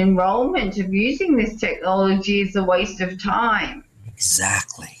use and enrollment of using this technology is a waste of time.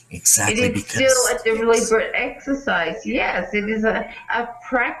 Exactly. It is still a deliberate exercise. Yes, it is a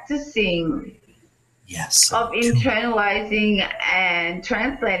practicing of internalizing and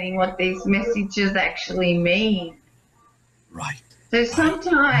translating what these messages actually mean. Right. So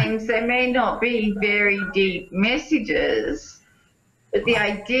sometimes they may not be very deep messages, but the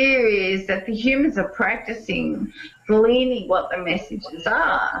idea is that the humans are practicing gleaning what the messages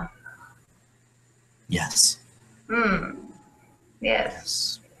are. Yes.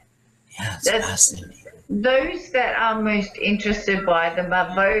 Yes. That's fascinating. Those that are most interested by them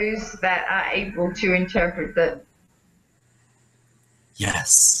are those that are able to interpret them.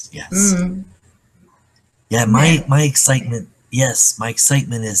 Yes, yes. Yeah, my excitement, yes, my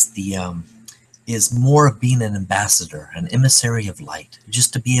excitement is is more of being an ambassador, an emissary of light,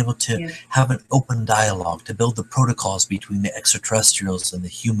 just to be able to have an open dialogue, to build the protocols between the extraterrestrials and the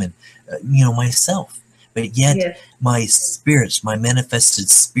human, myself. But yet my spirits, my manifested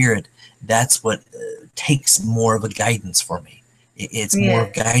spirit, that's what takes more of a guidance for me. It's more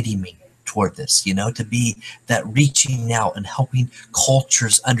of guiding me toward this, to be that reaching out and helping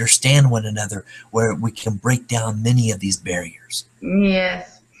cultures understand one another, where we can break down many of these barriers.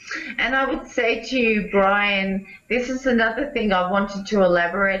 Yes. And I would say to you, Brian, this is another thing I wanted to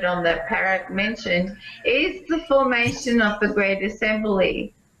elaborate on that Perak mentioned, is the formation of the Great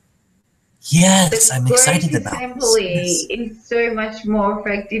Assembly. Yes, I'm excited about this. The Great Assembly is so much more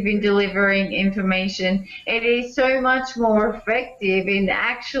effective in delivering information. It is so much more effective in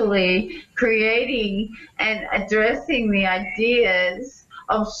actually creating and addressing the ideas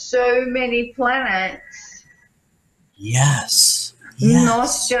of so many planets. Yes. Not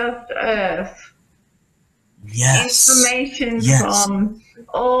just Earth. Yes. Information from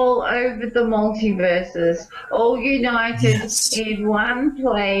all over the multiverses, all united in one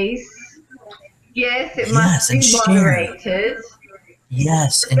place. Yes, it must be moderated.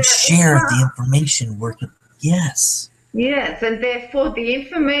 Yes, and share the information working. Yes. Yes, and therefore the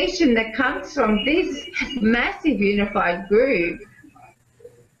information that comes from this massive unified group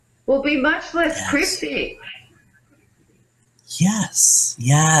will be much less cryptic. Yes,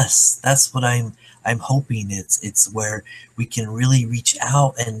 yes, that's what I'm hoping. It's where we can really reach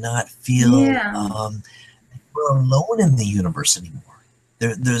out and not feel we're alone in the universe anymore.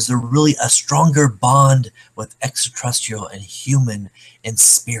 There's a stronger bond with extraterrestrial and human and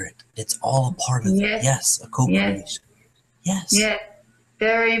spirit. It's all a part of it. Yes, a co-creation. Yes. Yeah,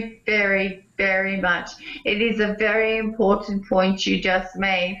 very, very, very much. It is a very important point you just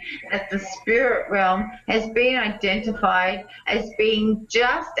made, that the spirit realm has been identified as being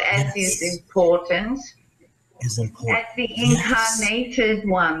just as important as the incarnated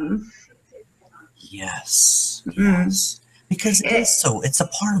ones. Yes. Yes. Because it is so. It's a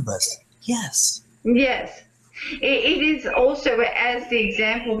part of us. Yes. Yes. It is also, as the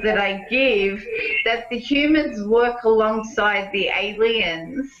example that I give, that the humans work alongside the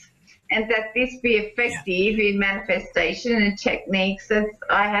aliens, and that this be effective in manifestation and techniques that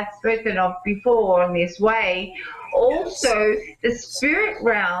I have spoken of before in this way. Also, the spirit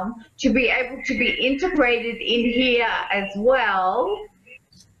realm to be able to be integrated in here as well.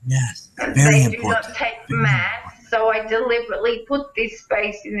 Yes, very important. They do not take mass, so I deliberately put this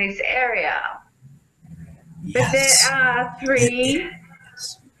space in this area. But there are three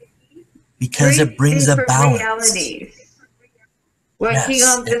it brings a balance. Realities working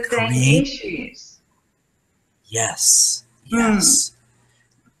on the same issues. Yes, yes.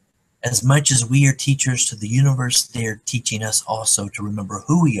 As much as we are teachers to the universe, they're teaching us also to remember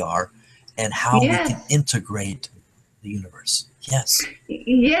who we are and how we can integrate the universe. Yes.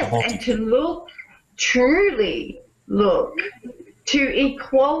 Yes, and to truly look to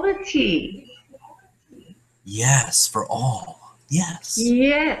equality. Yes, for all. Yes.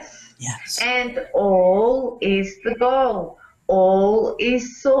 Yes. Yes. And all is the goal. All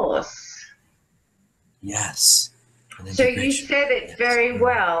is source. Yes. So you said it very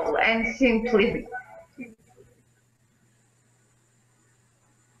well and simply.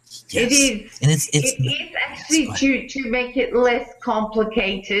 Yes. It is. And it is actually to make it less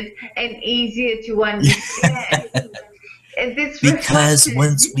complicated and easier to understand. And this because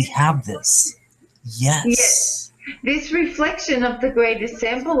once we have this, this reflection of the Great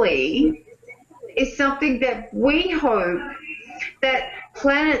Assembly is something that we hope that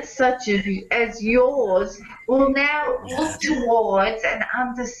planets such as yours will now look towards and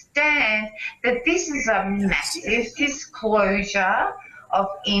understand that this is a massive disclosure of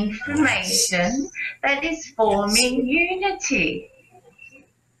information that is forming unity.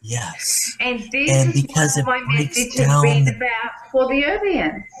 Yes. And this is what my message has been about for the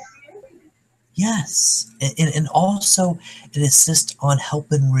Earthians. Yes. And also it assists on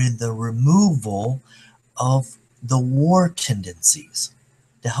helping with the removal of the war tendencies,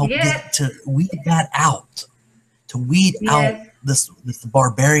 to help to weed that out, to weed out this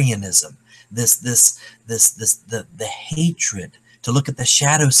barbarianism, the hatred, to look at the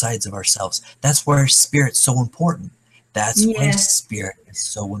shadow sides of ourselves. That's where spirit's so important. That's why spirit is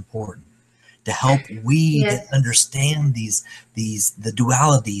so important, to help weed and understand the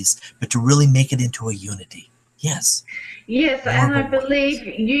dualities, but to really make it into a unity. Yes. Yes, and I believe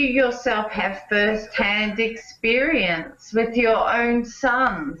you yourself have first-hand experience with your own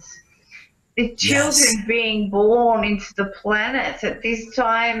sons. The children being born into the planet at this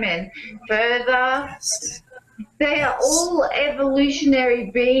time and further. Yes. They are all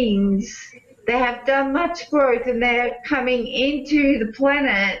evolutionary beings. They have done much growth and they're coming into the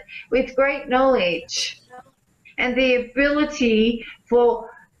planet with great knowledge and the ability for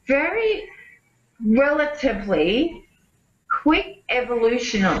very relatively quick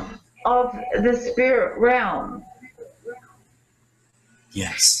evolution of the spirit realm.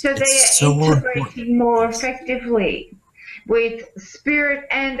 Yes. So they are integrating more effectively with spirit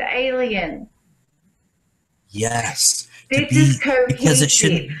and alien. Yes. This is cohesive. Because it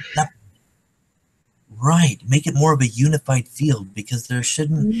shouldn't. Right. Make it more of a unified field, because there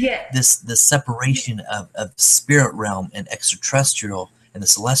shouldn't this separation of spirit realm and extraterrestrial and the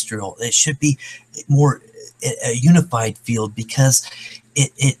celestial. It should be more a unified field, because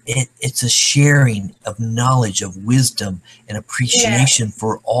it's a sharing of knowledge, of wisdom, and appreciation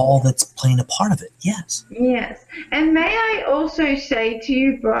for all that's playing a part of it. Yes. Yes. And may I also say to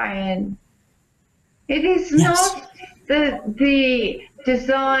you, Brian, it is not the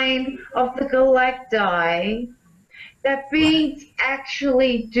design of the galacti that beings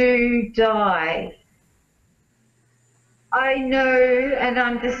actually do die. I know and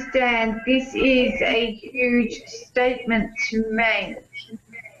understand this is a huge statement to make.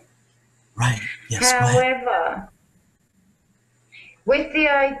 Right. Yes. However, with the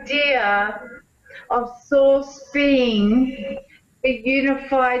idea of source being a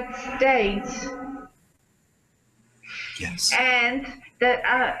unified state, and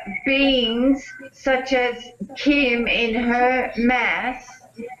that beings such as Kim in her mass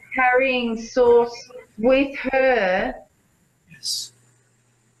carrying source with her,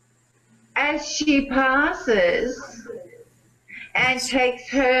 as she passes and takes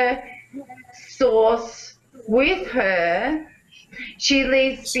her source with her, she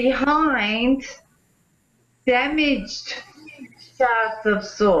leaves behind damaged shards of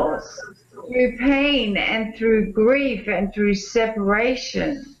source through pain and through grief and through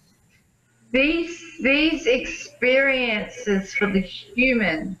separation. These experiences for the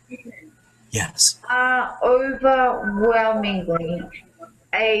human are overwhelmingly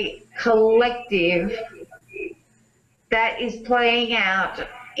a collective that is playing out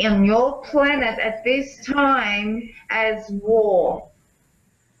on your planet at this time as war.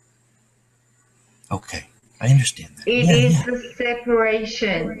 Okay, I understand that. It is the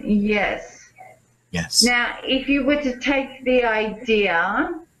separation, yes. Yes. Now, if you were to take the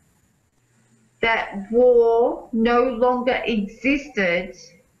idea that war no longer existed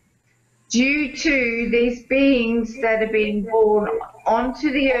due to these beings that are being born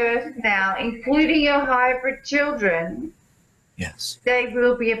onto the earth now, including your hybrid children, they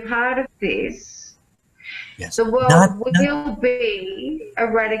will be a part of this. The world will be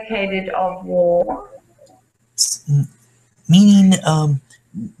eradicated of war. Meaning,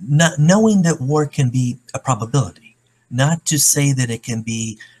 not knowing that war can be a probability, not to say that it can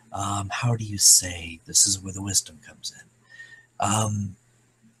be, how do you say, this is where the wisdom comes in,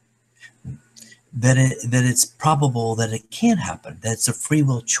 that it's probable that it can happen, that it's a free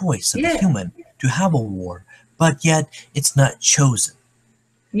will choice of the human to have a war, but yet it's not chosen.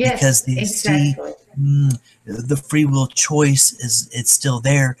 Because they see the free will choice it's still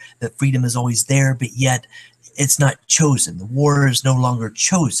there, that freedom is always there, but yet it's not chosen. The war is no longer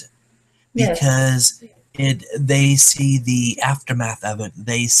chosen because they see the aftermath of it.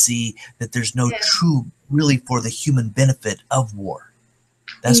 They see that there's no true, really, for the human benefit of war.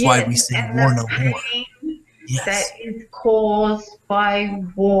 That's why we say war no more. That is caused by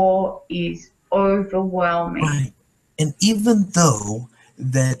war is overwhelming. Right. And even though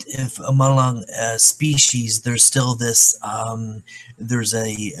that if among species there's still this there's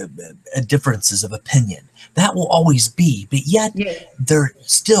a differences of opinion, that will always be, but yet they're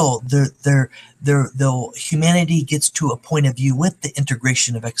still humanity gets to a point of view with the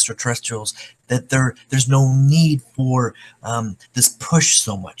integration of extraterrestrials that there's no need for this push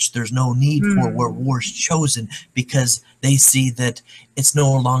so much. There's no need for where war's chosen, because they see that it's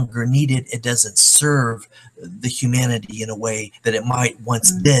no longer needed. It doesn't serve the humanity in a way that it might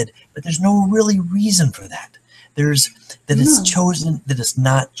once did, but there's no really reason for that. It's chosen, that it's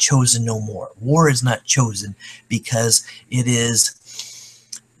not chosen no more. War is not chosen because it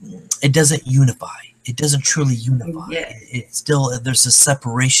doesn't unify. It doesn't truly unify. It's still, there's a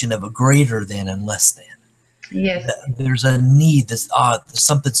separation of a greater than and less than. There's a need that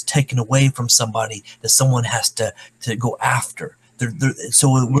something's taken away from somebody that someone has to go after.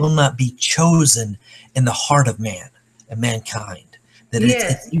 So it will not be chosen in the heart of man and mankind. That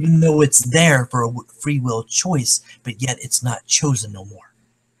it's, even though it's there for a free will choice, but yet it's not chosen no more.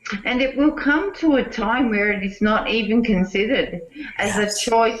 And it will come to a time where it is not even considered as a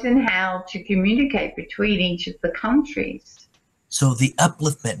choice in how to communicate between each of the countries. So the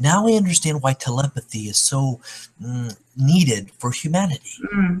upliftment, now we understand why telepathy is so needed for humanity.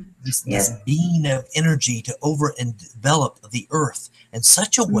 This being of energy to over and develop the earth in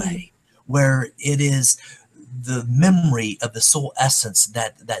such a way where it is the memory of the soul essence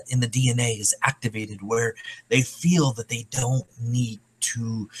that in the DNA is activated, where they feel that they don't need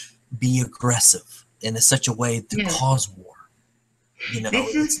to be aggressive in such a way to cause war. You know,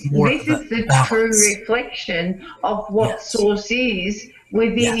 this is the balance. true reflection of what Source is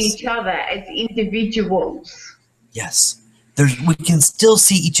within each other as individuals. Yes. We can still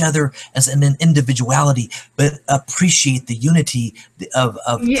see each other as an individuality, but appreciate the unity of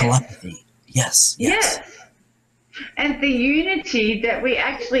telepathy. Yes. And the unity that we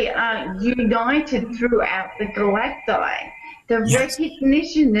actually are united throughout the galacti. The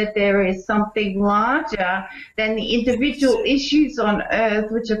recognition that there is something larger than the individual issues on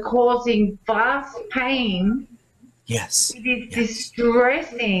Earth which are causing vast pain. Yes. It is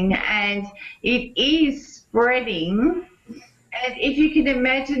distressing and it is spreading. And if you can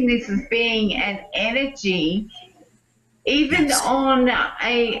imagine this as being an energy, even on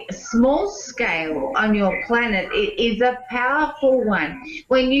a small scale on your planet, it is a powerful one.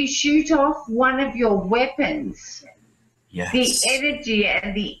 When you shoot off one of your weapons, the energy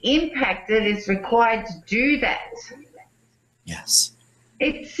and the impact that is required to do that,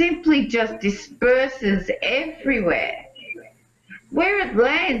 it simply just disperses everywhere. Where it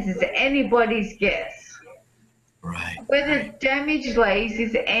lands is anybody's guess. Whether damage lays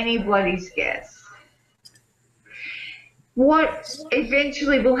is anybody's guess. What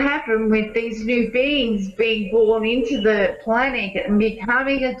eventually will happen with these new beings being born into the planet and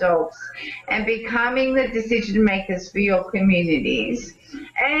becoming adults and becoming the decision makers for your communities,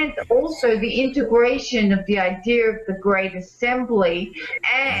 and also the integration of the idea of the Great Assembly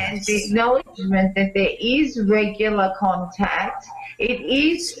and the acknowledgement that there is regular contact, it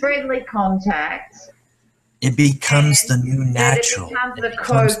is friendly contact. It becomes the new natural. It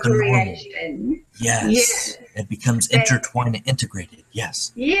becomes a co-creation. Yes. It becomes intertwined and integrated.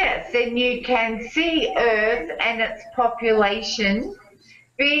 Yes. Yes, and you can see Earth and its population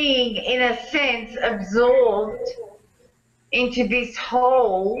being, in a sense, absorbed into this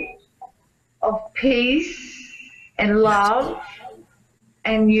whole of peace and love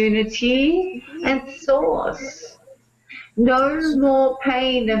and unity and source. No more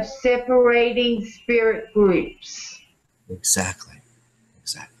pain of separating spirit groups. Exactly.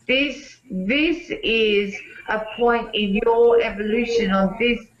 This is a point in your evolution on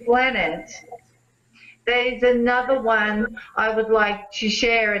this planet. There is another one I would like to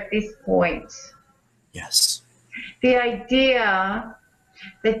share at this point. Yes. The idea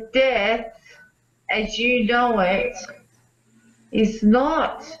that death, as you know it, is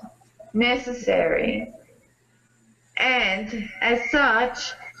not necessary. And as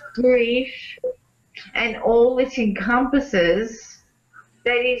such, grief and all it encompasses,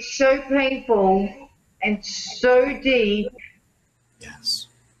 that is so painful and so deep,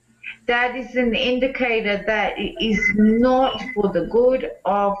 that is an indicator that it is not for the good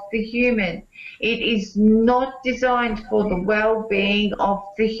of the human. It is not designed for the well-being of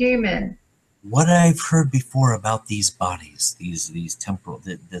the human. What I've heard before about these bodies, these temporal,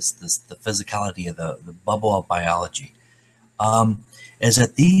 the physicality of the bubble of biology, is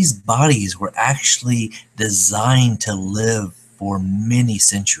that these bodies were actually designed to live for many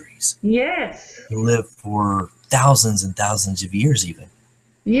centuries. Yes. To live for thousands and thousands of years even.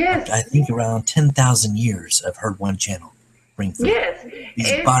 Yes. I think around 10,000 years I've heard one channel bring through. Yes.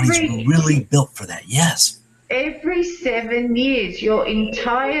 These bodies were really built for that. Yes. Every 7 years, your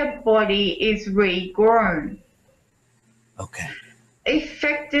entire body is regrown. Okay.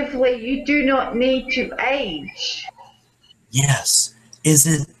 Effectively, you do not need to age. Yes. Is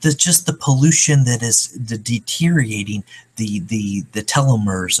it just the pollution that is deteriorating the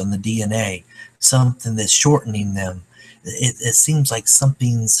telomeres on the DNA, something that's shortening them? It seems like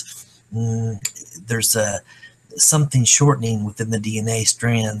there's something shortening within the DNA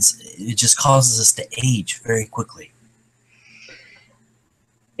strands. It just causes us to age very quickly.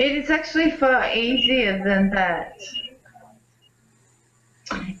 It is actually far easier than that.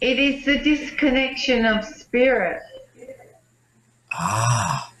 It is the disconnection of spirit.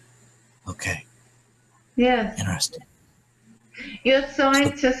 Ah, okay. Yes. Interesting. Your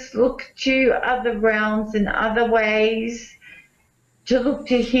scientists look to other realms and other ways to look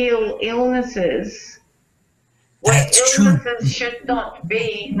to heal illnesses where That's illnesses true. should not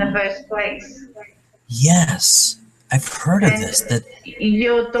be in the first place. Yes, I've heard of this. That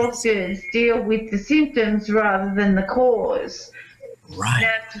your doctors deal with the symptoms rather than the cause. right.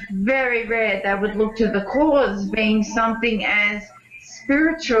 Now, it's very rare they would look to the cause being something as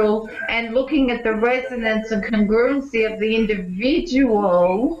spiritual and looking at the resonance and congruency of the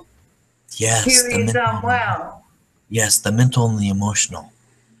individual Yes, who is unwell. Yes, the mental and the emotional.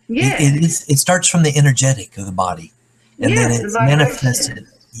 Yes. It starts from the energetic of the body, and then it's manifested.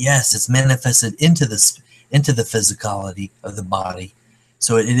 Yes, it's manifested into the physicality of the body.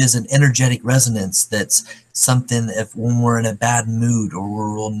 So it is an energetic resonance. That's something. If when we're in a bad mood or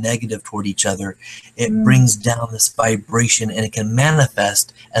we're real negative toward each other, it brings down this vibration, and it can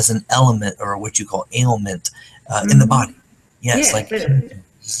manifest as an element or what you call ailment in the body. Yes, like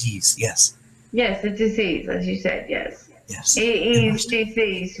disease. Yes. Yes, a disease, as you said. Yes. Yes. It is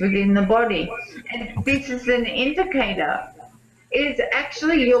disease within the body, and this is an indicator. It is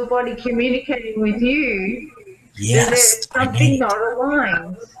actually your body communicating with you. Yes, there's something not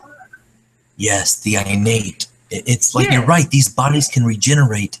aligned. Yes, the innate. It's like you're right. These bodies can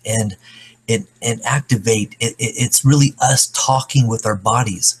regenerate and activate. It's really us talking with our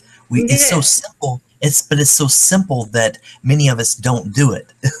bodies. It's so simple. It's so simple that many of us don't do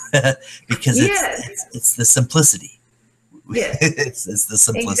it because it's the simplicity. Yes, it's the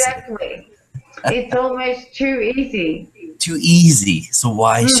simplicity. Exactly. It's almost too easy. Too easy. So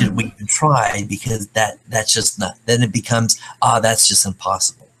why should we even try? Because that's just not. Then it becomes that's just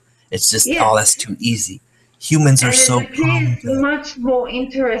impossible. It's just that's too easy. Humans are so. It appears much more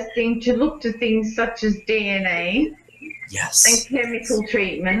interesting to look to things such as DNA. Yes. And chemical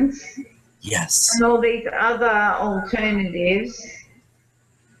treatments. Yes. And all these other alternatives.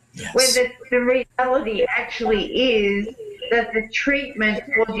 Yes. Where the reality actually is that the treatment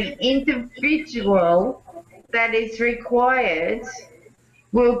for the individual that is required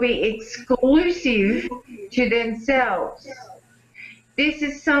will be exclusive to themselves. This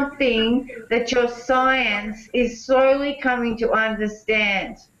is something that your science is slowly coming to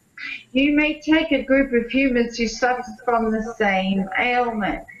understand. You may take a group of humans who suffer from the same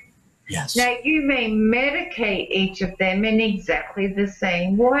ailment. Yes. Now, you may medicate each of them in exactly the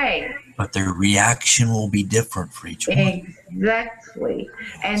same way. But their reaction will be different for each one. Exactly.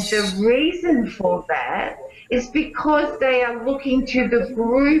 And the reason for that is because they are looking to the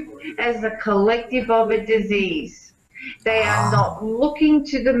group as a collective of a disease. They are not looking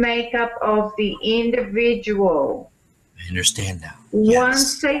to the makeup of the individual. I understand now.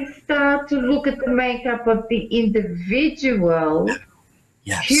 Once they start to look at the makeup of the individual,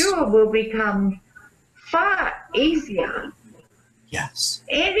 cure will become far easier. Yes.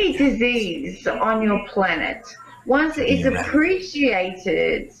 Any disease on your planet, once it's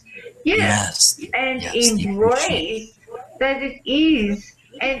appreciated, and embraced that it is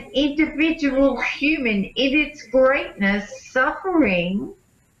an individual human in its greatness suffering,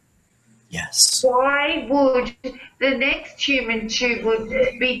 why would the next human would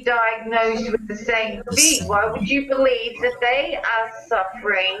be diagnosed with the same thing? Why would you believe that they are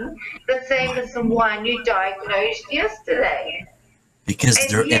suffering the same as the one you diagnosed yesterday? Because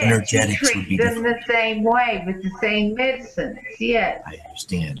their energetics would be different. The same way with the same medicines. Yes. I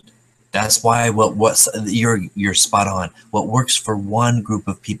understand. That's why you're spot on. What works for one group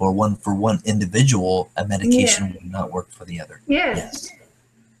of people or for one individual, a medication will not work for the other. Yes.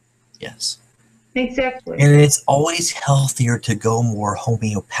 Exactly. And it's always healthier to go more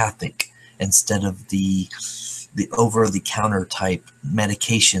homeopathic instead of the over-the-counter type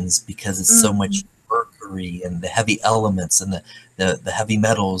medications, because it's so much mercury and the heavy elements and the heavy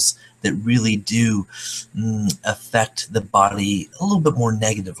metals that really do affect the body a little bit more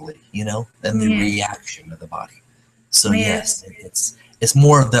negatively, than the reaction of the body. So yes, it's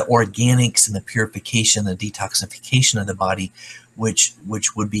more of the organics and the purification, the detoxification of the body, which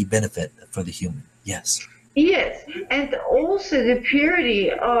would be benefit for the human. Yes. Yes, and also the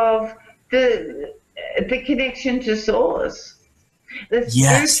purity of the connection to source. The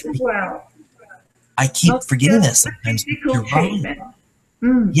spiritual realm. I keep forgetting that sometimes. You're right.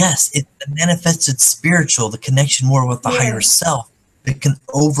 Yes, it's the manifested spiritual, the connection more with the higher self that can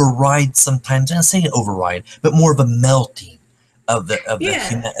override sometimes. I'm not saying override, but more of a melting of the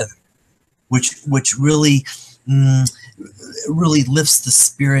human, which really lifts the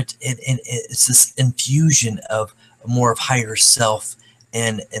spirit, and it's this infusion of more of higher self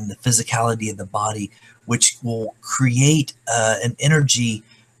and the physicality of the body, which will create an energy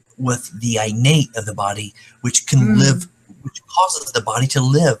with the innate of the body, which can which causes the body to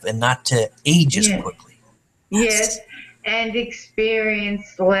live and not to age as quickly. Yes, and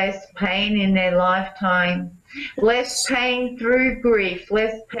experience less pain in their lifetime, less pain through grief,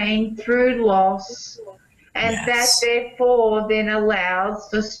 less pain through loss, and that therefore then allows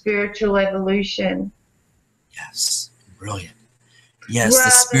for spiritual evolution. Yes, brilliant. Yes, rather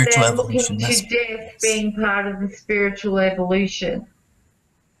the spiritual than evolution. looking to death being part of the spiritual evolution.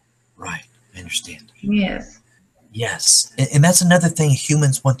 Right, I understand. Yes. Yes, and that's another thing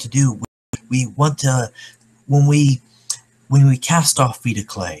humans want to do. We want to, when we cast off feet of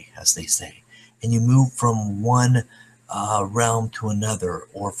clay, as they say, and you move from one realm to another,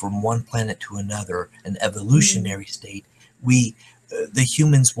 or from one planet to another, an evolutionary state, we, the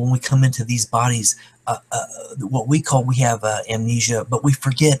humans, when we come into these bodies, what we have amnesia, but we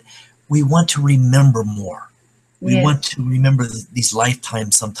forget. We want to remember more. We want to remember these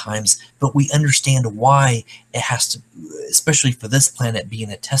lifetimes sometimes, but we understand why it has to, especially for this planet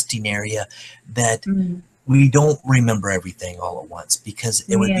being a testing area, that we don't remember everything all at once, because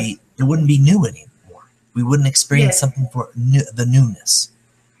it would be, it wouldn't be new anymore. We wouldn't experience something for the newness.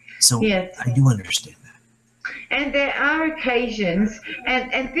 So I do understand that. And there are occasions,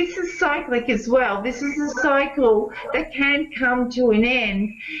 and this is cyclic as well. This is a cycle that can come to an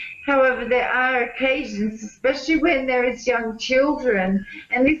end. However, there are occasions, especially when there is young children,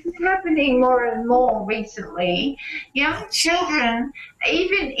 and this is happening more and more recently, young children,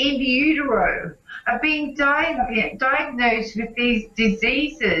 even in utero, are being diagnosed with these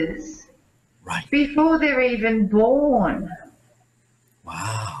diseases before they're even born.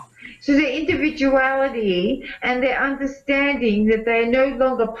 Wow. So their individuality and their understanding that they're no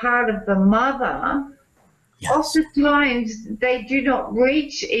longer part of the mother, oftentimes they do not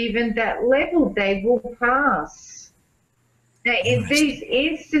reach even that level. They will pass. Now, in these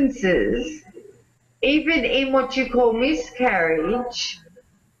instances, even in what you call miscarriage,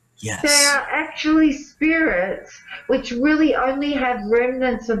 they are actually spirits which really only have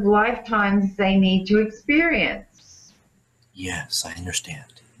remnants of lifetimes they need to experience. Yes, I understand.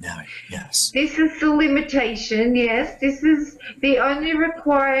 Now, yes. This is the limitation, yes. This is the only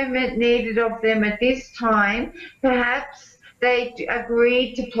requirement needed of them at this time. Perhaps they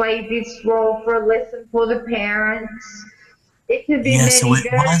agreed to play this role for a lesson for the parents. It could be many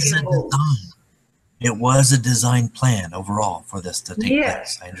variables. It was a design plan overall for this to take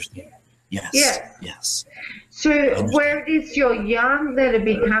place. I understand. Yes. So where it is you're young that are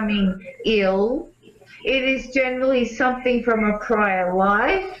becoming ill, it is generally something from a prior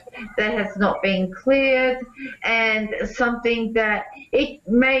life that has not been cleared, and something that it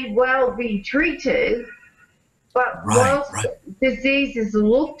may well be treated, but whilst disease is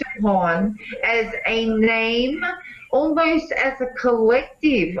looked upon as a name, almost as a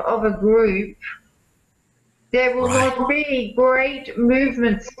collective of a group, there will not be great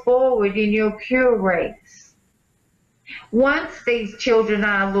movements forward in your cure rates. Once these children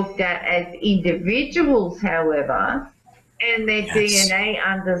are looked at as individuals, however, and their DNA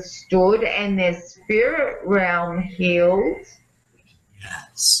understood and their spirit realm healed,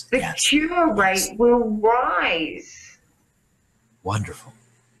 the cure rate will rise. Wonderful.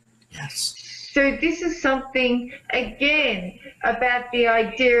 Yes. So this is something, again, about the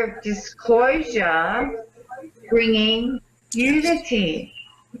idea of disclosure bringing unity.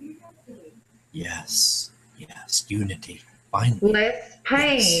 Yes. Unity. Finally. Less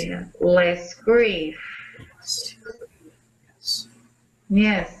pain, less grief.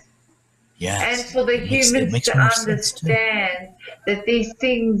 Yes. And for the humans to understand that these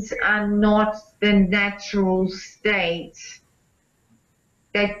things are not the natural state,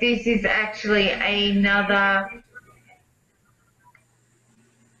 that this is actually another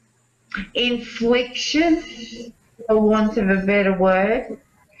infliction, for want of a better word,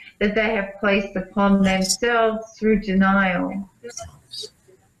 that they have placed upon themselves through denial.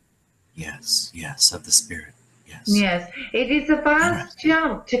 Yes, of the spirit. Yes, it is a vast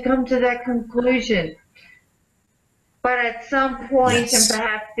jump to come to that conclusion. But at some point, and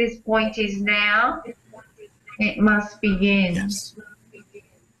perhaps this point is now, it must begin.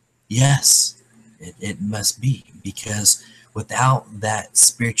 Yes, it must be, because without that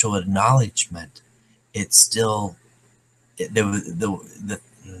spiritual acknowledgement, it's still, the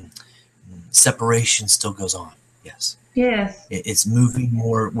separation still goes on. Yes. It's moving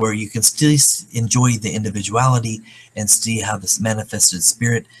more where you can still enjoy the individuality and see how this manifested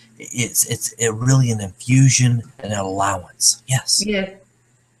spirit. It's really an infusion and an allowance. Yes.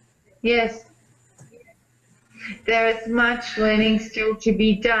 There is much learning still to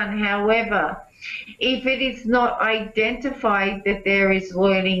be done. However, if it is not identified that there is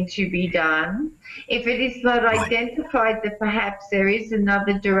learning to be done, if it is not identified that perhaps there is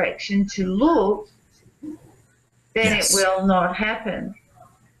another direction to look, then it will not happen.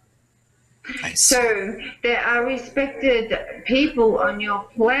 So there are respected people on your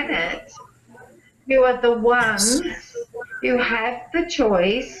planet who are the ones who have the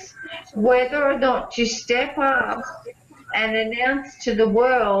choice whether or not to step up and announce to the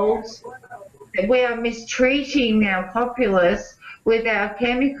world that we are mistreating our populace with our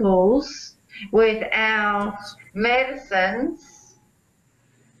chemicals, with our medicines,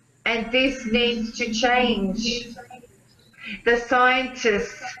 and this needs to change. The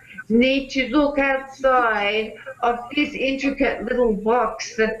scientists need to look outside of this intricate little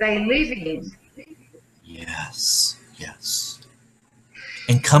box that they live in. Yes, yes.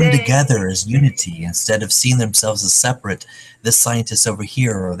 And come together as unity instead of seeing themselves as separate, this scientist over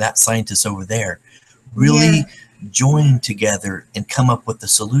here or that scientist over there. Really join together and come up with the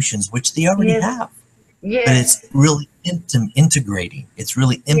solutions, which they already have. But it's really integrating. It's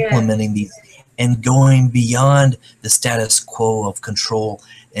really implementing these and going beyond the status quo of control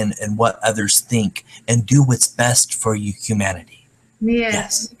and what others think, and do what's best for you, humanity.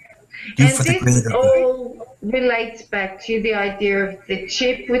 Yes. Do and for the greater good. All relates back to the idea of the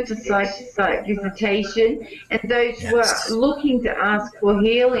chip with the site-to-site visitation and those who are looking to ask for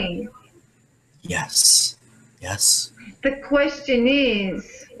healing. Yes. Yes. The question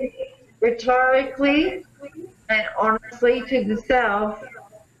is, rhetorically and honestly to the self,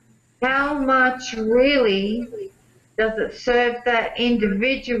 how much really does it serve that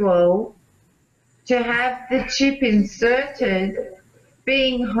individual to have the chip inserted,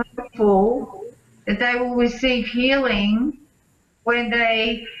 being hopeful that they will receive healing when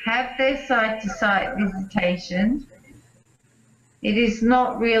they have their site-to-site visitation? It is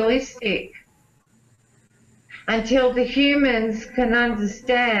not realistic. Until the humans can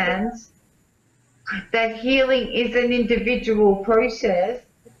understand that healing is an individual process,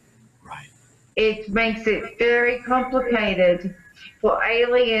 it makes it very complicated for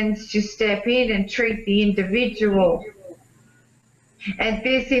aliens to step in and treat the individual. And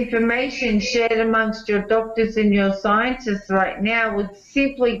this information shared amongst your doctors and your scientists right now would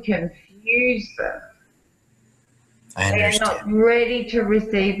simply confuse them. They are not ready to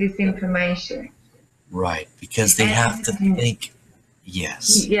receive this information. Right, because they have to think,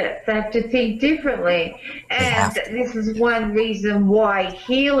 yes, they have to think differently. And this is one reason why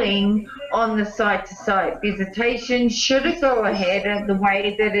healing on the site-to-site visitation shouldn't go ahead in the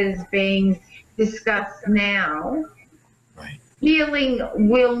way that is being discussed now. Right. Healing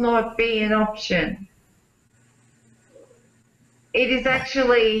will not be an option. It is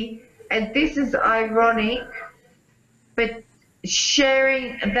actually, and this is ironic, but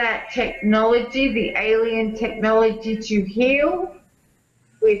sharing that technology, the alien technology to heal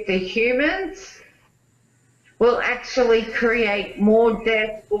with the humans, will actually create more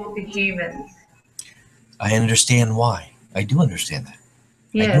death for the humans. I understand why. I do understand that.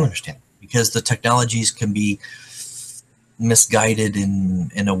 Yes. I do understand. Because the technologies can be misguided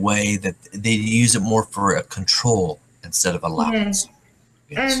in a way that they use it more for a control instead of allowance.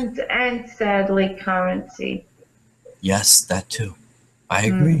 Yes. And sadly, currency. Yes, that too. I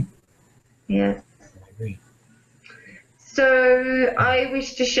agree. Yes. I agree. So I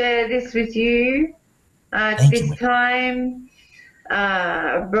wish to share this with you at this time.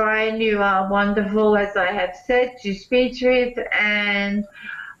 Brian, you are wonderful, as I have said, to speak with, and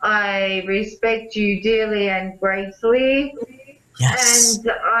I respect you dearly and greatly. Yes.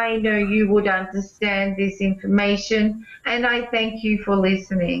 And I know you would understand this information, and I thank you for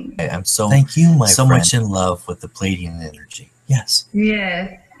listening. I'm so thank you, my so friend. Much in love with the Pleiadian energy. Yes.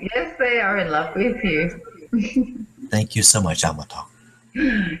 Yes. Yes, they are in love with you. Thank you so much, Almatok.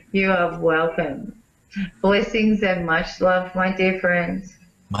 You are welcome. Blessings and much love, my dear friends.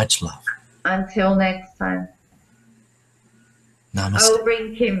 Much love. Until next time. Namaste. I will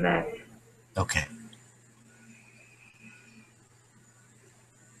bring Kim back. Okay.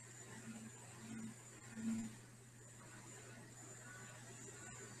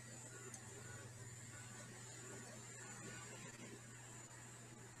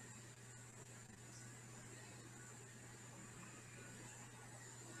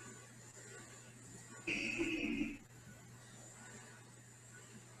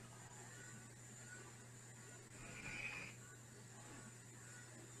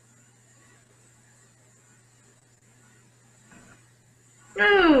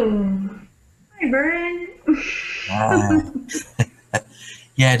 Oh, hi, Brian.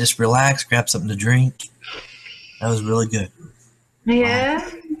 Yeah, just relax, grab something to drink. That was really good. Yeah?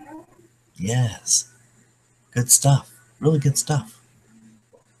 Wow. Yes. Good stuff. Really good stuff.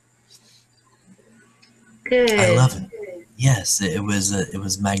 Good. I love it. Yes, it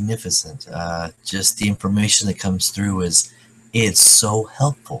was magnificent. Just the information that comes through it's so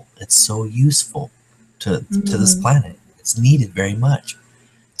helpful. It's so useful to this planet. It's needed very much.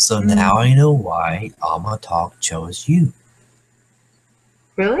 So now I know why Almatok chose you.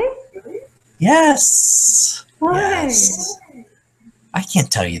 Really? Yes. Why? Yes. I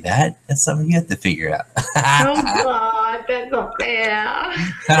can't tell you that. That's something you have to figure out. Oh God, that's not fair.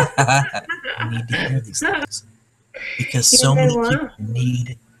 You need to hear these things. Because so many people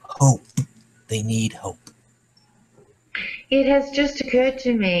need hope. They need hope. It has just occurred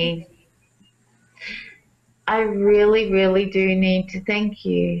to me. I really, really do need to thank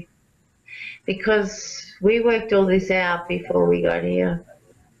you. Because we worked all this out before we got here.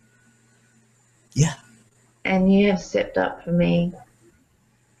 Yeah. And you have stepped up for me.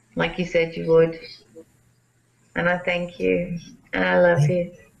 Like you said you would. And I thank you. And I love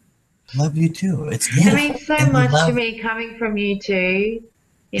you. Love you too. It means so much to me coming from you too.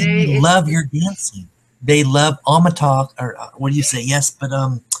 You know, they love your dancing. They love Almatok, or what do you say? Yes, but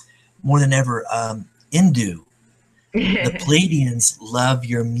more than ever, Endu. The Pleiadians love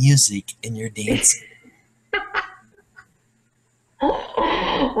your music and your dancing.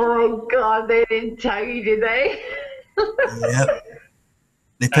 Oh God, they didn't tell you, did they? Yep.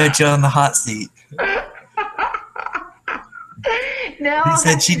 They put you on the hot seat. Now he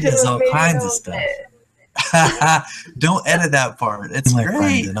said she does all kinds of stuff. Don't edit that part. It's my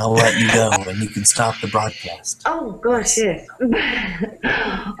friend, and I'll let you go, and you can stop the broadcast. Oh gosh, yes. All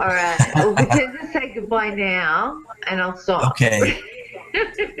right. We'll pretend to say goodbye now, and I'll stop. Okay.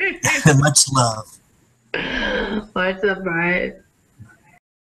 Much love. What's up, right?